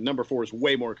confusing, and number 4 is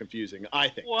way more confusing. I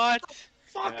think What?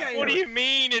 Fuck Yeah. I What do am. you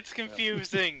mean it's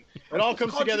confusing? it all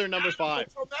comes Called together you in number 5.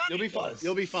 That's how bad You'll be it fine. was.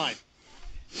 You'll be fine.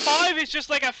 5 is just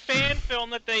like a fan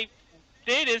film that they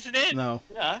did, isn't it? No.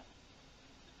 Yeah.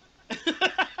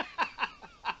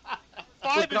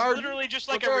 5 is Regardless- literally just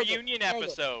like a regardless- reunion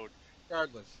regardless. episode.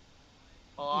 Regardless,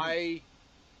 I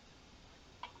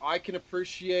can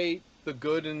appreciate the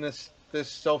good in this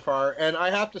so far, and I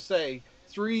have to say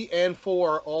 3 and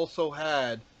 4 also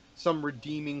had some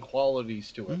redeeming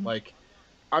qualities to it. Mhm. Like,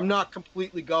 I'm not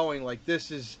completely going like this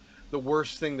is the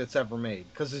worst thing that's ever made,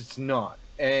 because it's not.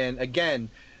 And again,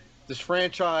 this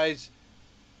franchise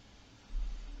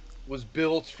was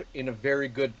built in a very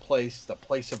good place, the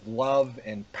place of love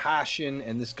and passion,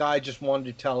 and this guy just wanted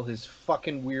to tell his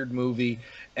fucking weird movie,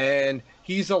 and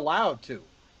he's allowed to.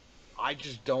 I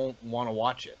just don't want to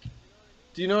watch it.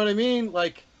 Do you know what I mean?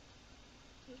 Like,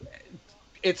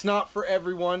 it's not for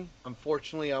everyone.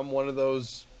 Unfortunately, I'm one of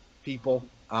those people.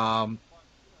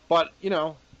 But,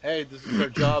 hey, this is our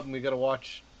job, and we got to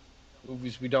watch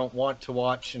movies we don't want to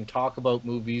watch and talk about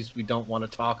movies we don't want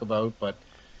to talk about, but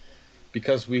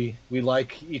because we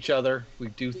like each other, we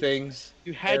do things.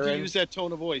 You had to Aaron. use that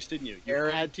tone of voice, didn't you? You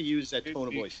Aaron. had to use that tone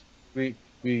of voice. We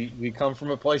come from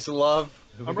a place of love.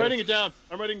 I'm writing it down.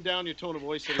 I'm writing down your tone of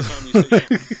voice every time you say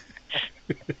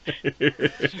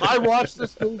it. I watched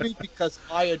this movie because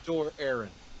I adore Aaron.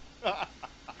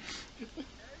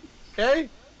 Okay?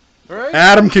 All right?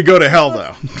 Adam could go to hell,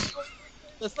 though.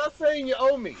 That's not saying you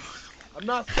owe me. I'm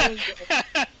not saying you owe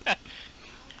me.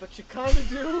 But you kind of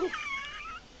do.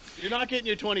 You're not getting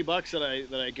your $20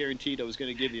 that I guaranteed I was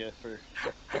going to give you for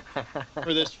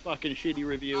this fucking shitty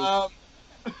review.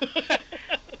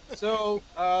 So,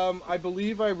 I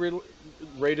believe I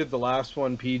rated the last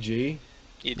one PG.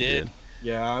 You did.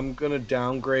 Yeah, I'm gonna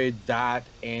downgrade that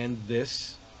and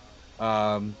this.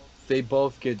 They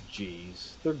both get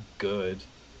G's. They're good,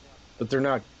 but they're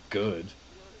not good.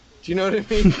 Do you know what I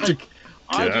mean? Like,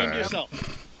 Redeem God.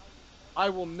 yourself. I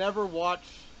will never watch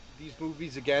these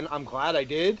movies again. I'm glad I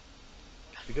did,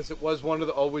 because it was one of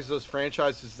the always those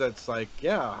franchises that's like,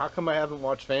 yeah, how come I haven't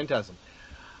watched Phantasm?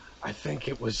 I think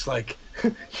it was like,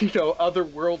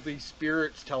 otherworldly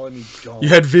spirits telling me don't. You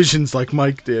had visions like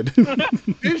Mike did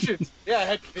Visions. Yeah, I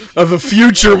had visions. of a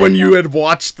future when you had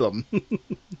watched them.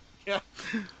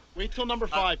 Wait till number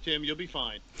 5, Tim. You'll be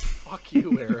fine. Fuck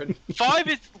you, Aaron. 5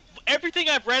 is everything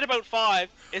I've read about 5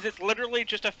 is it's literally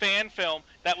just a fan film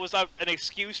that was an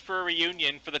excuse for a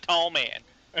reunion for the Tall Man.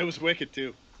 It was wicked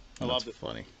too. I That's loved it.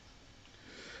 funny.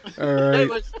 All right.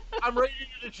 Anyways, I'm rating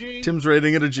it a G. Tim's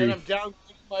rating it a And G. I'm down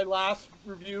my last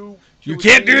review. to You a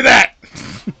can't G. do that.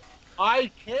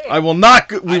 I can't. I will not.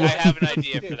 We I will. have an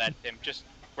idea for that, Tim. Just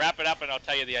wrap it up, and I'll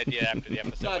tell you the idea after the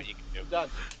episode what you can do. Done.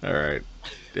 All right.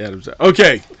 Adam's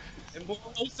okay. And more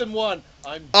less than one.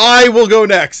 I'm. I will go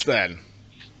next then.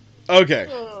 Okay.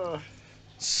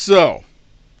 So,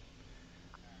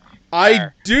 I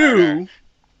Arr, do arr.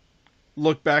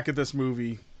 look back at this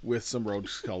movie with some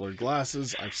rose-colored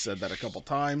glasses. I've said that a couple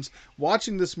times.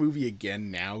 Watching this movie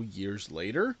again now, years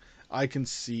later, I can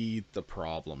see the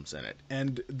problems in it.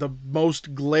 And the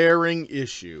most glaring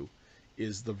issue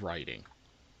is the writing,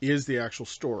 is the actual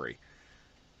story.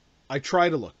 I try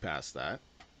to look past that,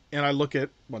 and I look at,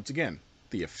 once again,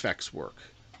 the effects work.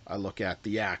 I look at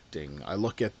the acting. I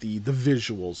look at the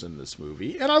visuals in this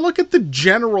movie, and I look at the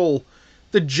general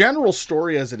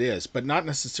story as it is, but not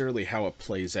necessarily how it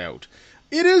plays out.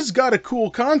 It has got a cool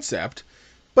concept,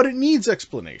 but it needs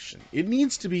explanation. It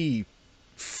needs to be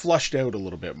fleshed out a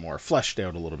little bit more,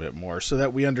 so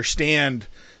that we understand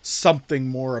something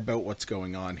more about what's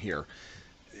going on here.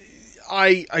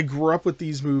 I grew up with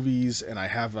these movies, and I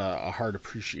have a hard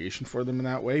appreciation for them in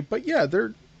that way, but yeah,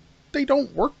 they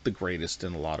don't work the greatest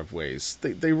in a lot of ways.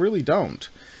 They really don't.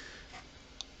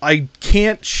 I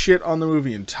can't shit on the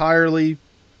movie entirely,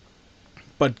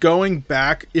 but going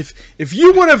back, if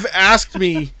you would have asked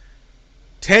me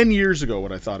 10 years ago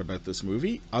what I thought about this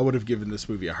movie, I would have given this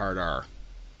movie a hard R.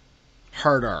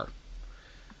 Hard R.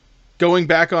 Going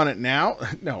back on it now,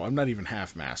 no, I'm not even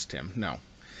half-mast, Tim. No.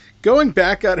 Going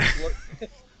back at it,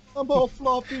 I'm all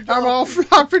floppy. I'm all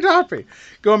floppy-doppy.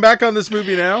 Going back on this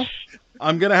movie now,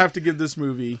 I'm going to have to give this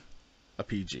movie a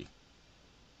PG.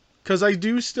 Because I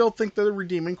do still think there are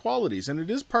redeeming qualities, and it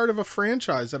is part of a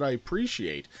franchise that I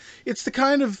appreciate. It's the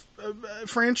kind of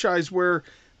franchise where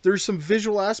there's some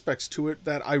visual aspects to it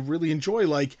that I really enjoy.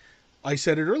 Like I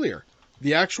said it earlier,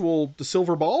 the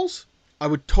silver balls, I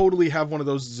would totally have one of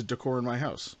those as a decor in my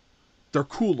house. They're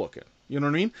cool looking. You know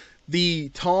what I mean? The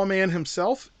tall man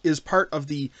himself is part of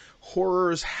the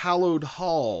horror's hallowed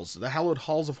halls, the hallowed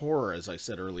halls of horror, as I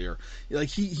said earlier. Like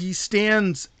he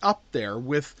stands up there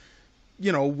with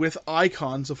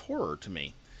icons of horror to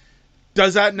me.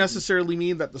 Does that necessarily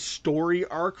mean that the story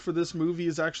arc for this movie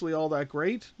is actually all that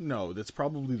great? No, that's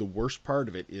probably the worst part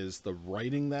of it, is the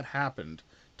writing that happened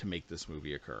to make this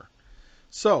movie occur.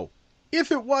 So,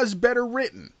 if it was better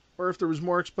written, or if there was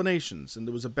more explanations and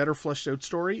there was a better fleshed out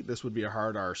story, this would be a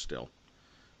hard R still.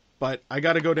 But I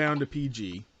gotta go down to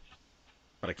PG,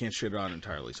 but I can't shit it on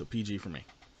entirely, so PG for me.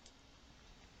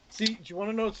 See, do you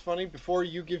want to know what's funny? Before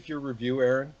you give your review,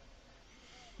 Aaron,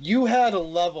 you had a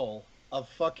level of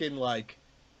fucking like,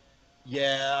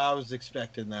 yeah, I was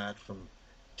expecting that from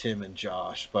Tim and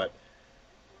Josh, but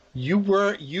you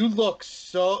look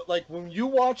so, like, when you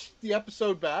watched the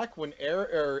episode back, when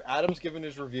Adam's giving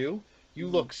his review, you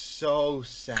look so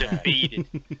sad.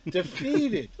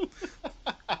 Defeated.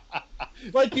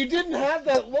 Like, you didn't have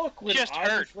that look when Just I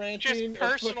hurt. was ranting. Just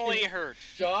personally hurt.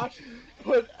 Josh,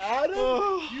 but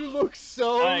Adam, you look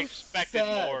so I expected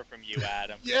sad. more from you,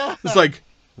 Adam. Yeah. It's like,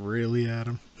 really,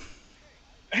 Adam?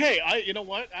 Hey, you know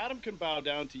what? Adam can bow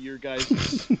down to your guys'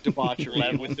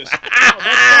 debauchery with this. Oh,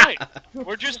 that's right.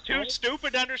 We're just too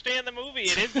stupid to understand the movie.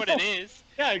 It is what it is.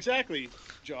 Yeah, exactly.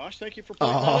 Josh, thank you for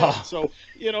pointing that out. So,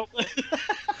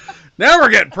 Now we're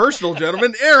getting personal,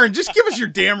 gentlemen. Aaron, just give us your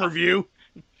damn review.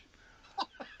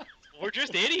 We're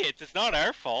just idiots. It's not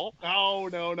our fault.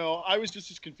 No. I was just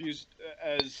as confused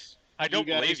as I don't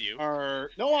you guys believe you. are.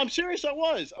 No, I'm serious. I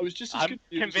was just as I'm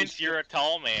confused. convinced you're a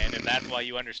tall man, and that's why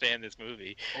you understand this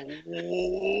movie.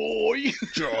 Oh,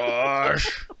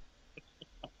 Josh.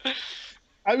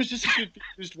 I was just as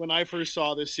confused when I first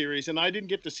saw this series, and I didn't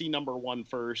get to see number 1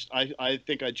 first. I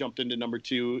think I jumped into number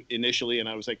 2 initially, and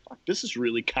I was like, fuck, this is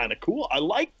really kind of cool. I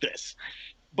like this.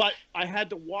 But I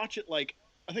had to watch it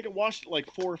I think I watched it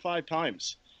like 4 or 5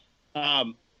 times.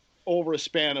 over a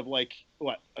span of like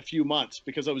a few months,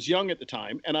 because I was young at the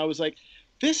time, and I was like,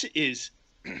 this is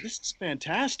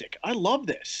fantastic. I love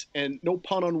this, and no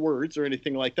pun on words or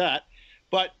anything like that.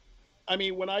 But I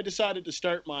mean, when I decided to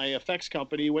start my effects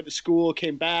company, went to school,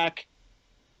 came back,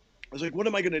 I was like, what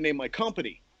am I going to name my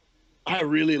company? I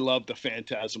really loved the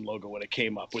Phantasm logo when it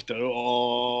came up with the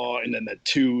and then the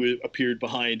 2 appeared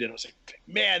behind it. I was like,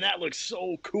 man, that looks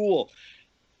so cool.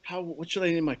 What should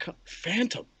I name my company?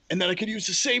 Phantom. And then I could use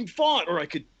the same font, or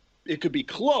it could be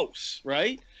close,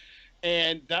 right?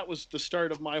 And that was the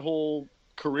start of my whole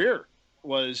career,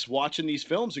 was watching these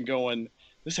films and going,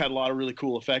 this had a lot of really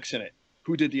cool effects in it.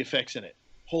 Who did the effects in it?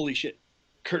 Holy shit.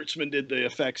 Kurtzman did the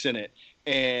effects in it.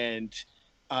 And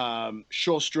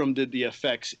Shostrom did the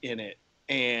effects in it.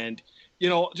 And,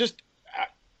 just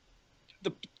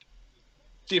the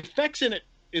effects in it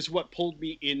is what pulled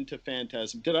me into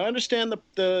Phantasm. Did I understand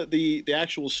the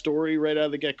actual story right out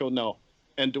of the get-go? No.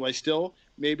 And do I still?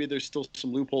 Maybe there's still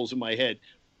some loopholes in my head.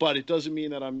 But it doesn't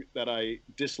mean that I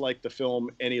dislike the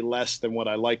film any less than what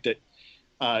I liked it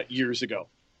years ago.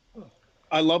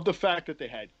 I love the fact that they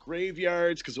had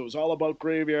graveyards, because it was all about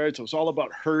graveyards. It was all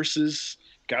about hearses.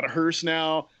 Got a hearse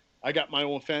now. I got my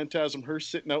own Phantasm hearse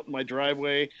sitting out in my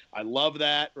driveway. I love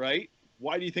that, right?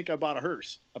 Why do you think I bought a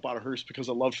hearse? I bought a hearse because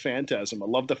I love Phantasm. I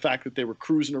love the fact that they were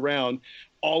cruising around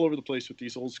all over the place with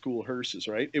these old school hearses,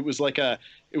 right? It was like a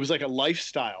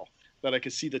lifestyle that I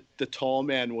could see that the tall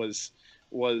man was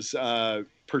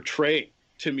portraying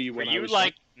to me when I was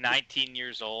like 19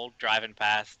 years old driving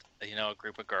past a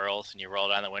group of girls, and you roll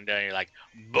down the window and you're like,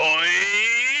 boy.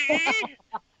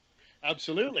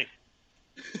 Absolutely.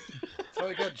 That's how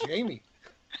I got Jamie.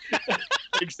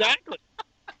 Exactly.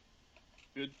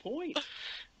 Good point.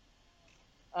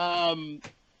 I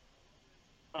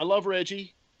love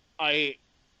Reggie. I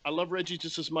love Reggie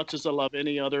just as much as I love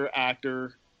any other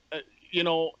actor.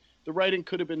 The writing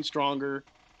could have been stronger,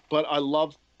 but I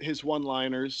love his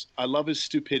one-liners. I love his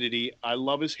stupidity. I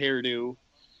love his hairdo.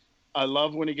 I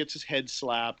love when he gets his head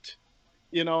slapped.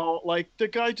 The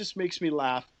guy just makes me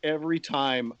laugh every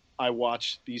time I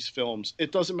watch these films.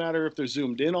 It doesn't matter if they're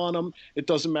zoomed in on him. It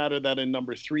doesn't matter that in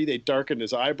number 3 they darkened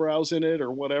his eyebrows in it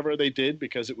or whatever they did,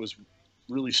 because it was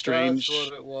really strange. That's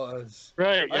what it was.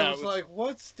 Right. Yeah, I was like,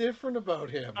 what's different about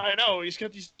him? I know. He's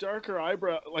got these darker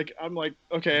eyebrows. I'm like,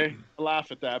 okay, I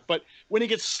laugh at that. But when he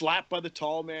gets slapped by the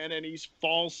tall man and he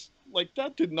falls,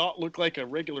 that did not look like a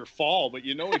regular fall, but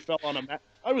he fell on a mat.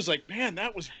 I was like, man,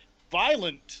 that was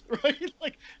violent, right?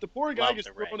 The poor guy gets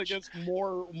thrown against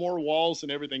more walls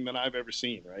and everything than I've ever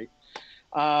seen, right?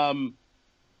 I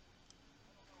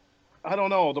don't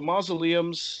know. The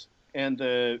mausoleums and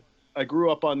I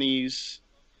grew up on these.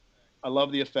 I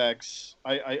love the effects.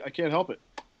 I can't help it.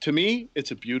 To me, it's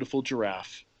a beautiful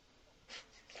giraffe.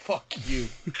 Fuck you.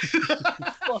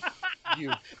 Fuck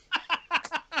you.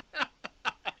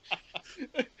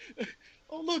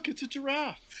 Oh, look, it's a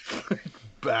giraffe.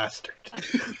 Bastard.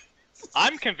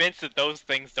 I'm convinced that those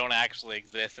things don't actually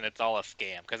exist and it's all a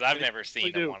scam, because I've never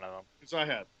seen one of them. Because I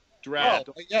have. Giraffe.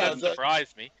 Doesn't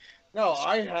surprise me. No,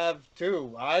 I have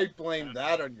too. I blame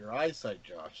that on your eyesight,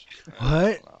 Josh.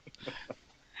 What?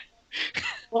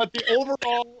 But the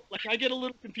overall, I get a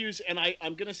little confused, and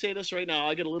I'm going to say this right now.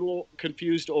 I get a little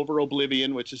confused over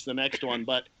Oblivion, which is the next one,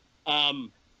 but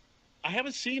I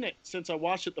haven't seen it since I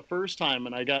watched it the first time,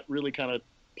 and I got really kind of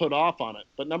put off on it.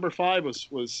 But number 5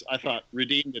 was I thought,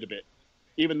 redeemed it a bit,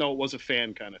 even though it was a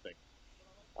fan kind of thing.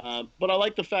 But I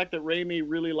like the fact that Raimi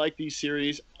really liked these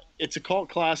series. It's a cult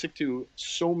classic to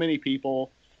so many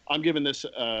people. I'm giving this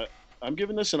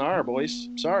an R, boys.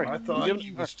 Sorry. I thought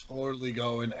he was totally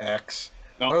going X.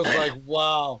 No. I was like,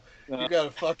 wow, you got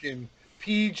a fucking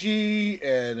PG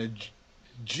and a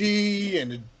G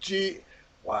and a G.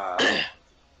 Wow.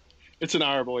 It's an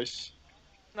R, boys.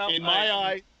 No, in my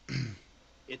eye,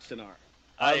 it's an R.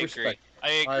 I agree.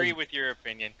 I agree with your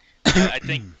opinion. I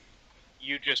think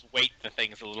you just weight the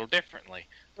things a little differently.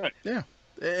 Right. Yeah.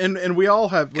 And we all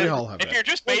have If that. you're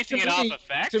just basing it off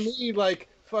effects, to me,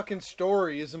 fucking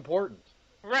story is important.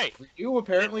 right? For you,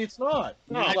 apparently, it's not.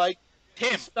 No. You're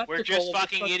Tim, we're just spectacle of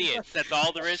fucking fucking idiots. That's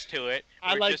all there is to it.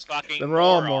 I We're like- just fucking Then we're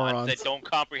all morons morons. that don't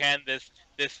comprehend this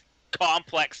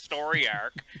complex story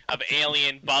arc of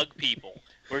alien bug people.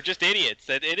 We're just idiots.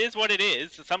 It is what it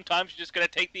is. Sometimes you're just gonna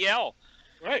take the L.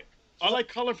 Right. I like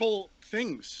colorful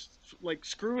things.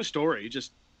 Screw a story.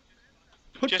 Just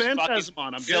put Just Phantasm fucking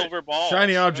on. I'm good. silver balls.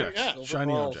 Shiny objects. Yeah. Silver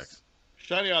Shiny balls. objects.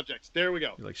 Shiny objects. There we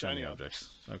go. You like shiny objects.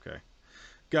 Okay.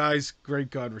 Guys,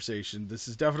 great conversation. This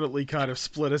has definitely kind of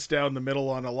split us down the middle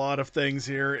on a lot of things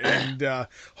here. And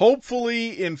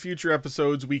hopefully in future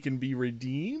episodes we can be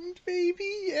redeemed,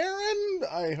 maybe, Aaron?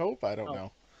 I hope. I don't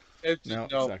know. It's It's no,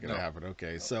 not going to no. happen.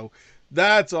 Okay, so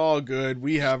that's all good.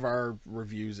 We have our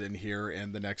reviews in here,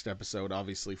 and the next episode,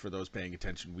 obviously, for those paying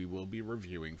attention, we will be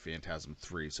reviewing Phantasm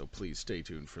 3, so please stay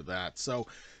tuned for that. So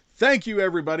thank you,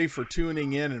 everybody, for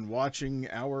tuning in and watching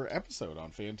our episode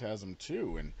on Phantasm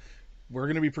 2, and we're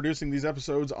going to be producing these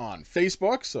episodes on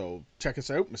Facebook, so check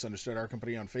us out, Misunderstood Our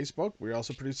Company on Facebook. We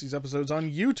also produce these episodes on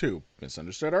YouTube,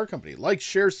 Misunderstood Our Company. Like,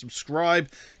 share, subscribe,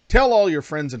 tell all your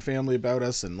friends and family about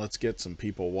us, and let's get some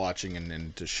people watching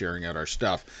and to sharing out our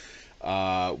stuff.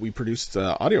 We produced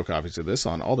audio copies of this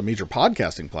on all the major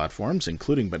podcasting platforms,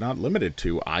 including but not limited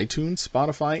to iTunes,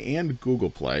 Spotify, and Google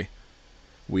Play.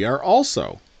 We are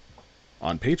also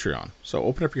on Patreon, so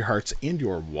open up your hearts and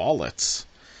your wallets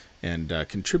and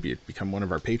contribute. Become one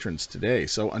of our patrons today.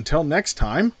 So until next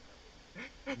time.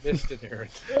 Missed it, Aaron.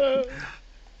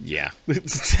 Yeah.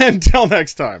 Until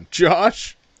next time.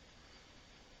 Josh.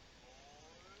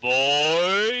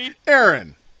 Boy.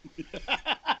 Aaron.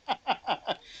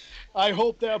 I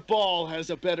hope that ball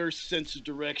has a better sense of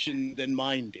direction than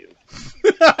mine do.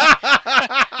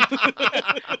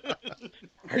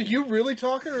 Are you really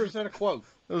talking, or is that a quote?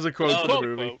 That was a quote Oh, from the no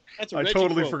movie. quote. That's a I Reggie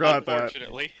totally quote. forgot that.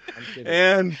 Unfortunately. I'm kidding.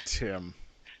 And Tim.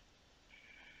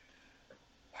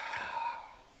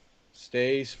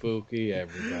 Stay spooky,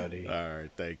 everybody. All right.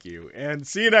 Thank you. And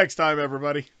see you next time,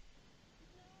 everybody.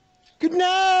 Good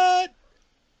night.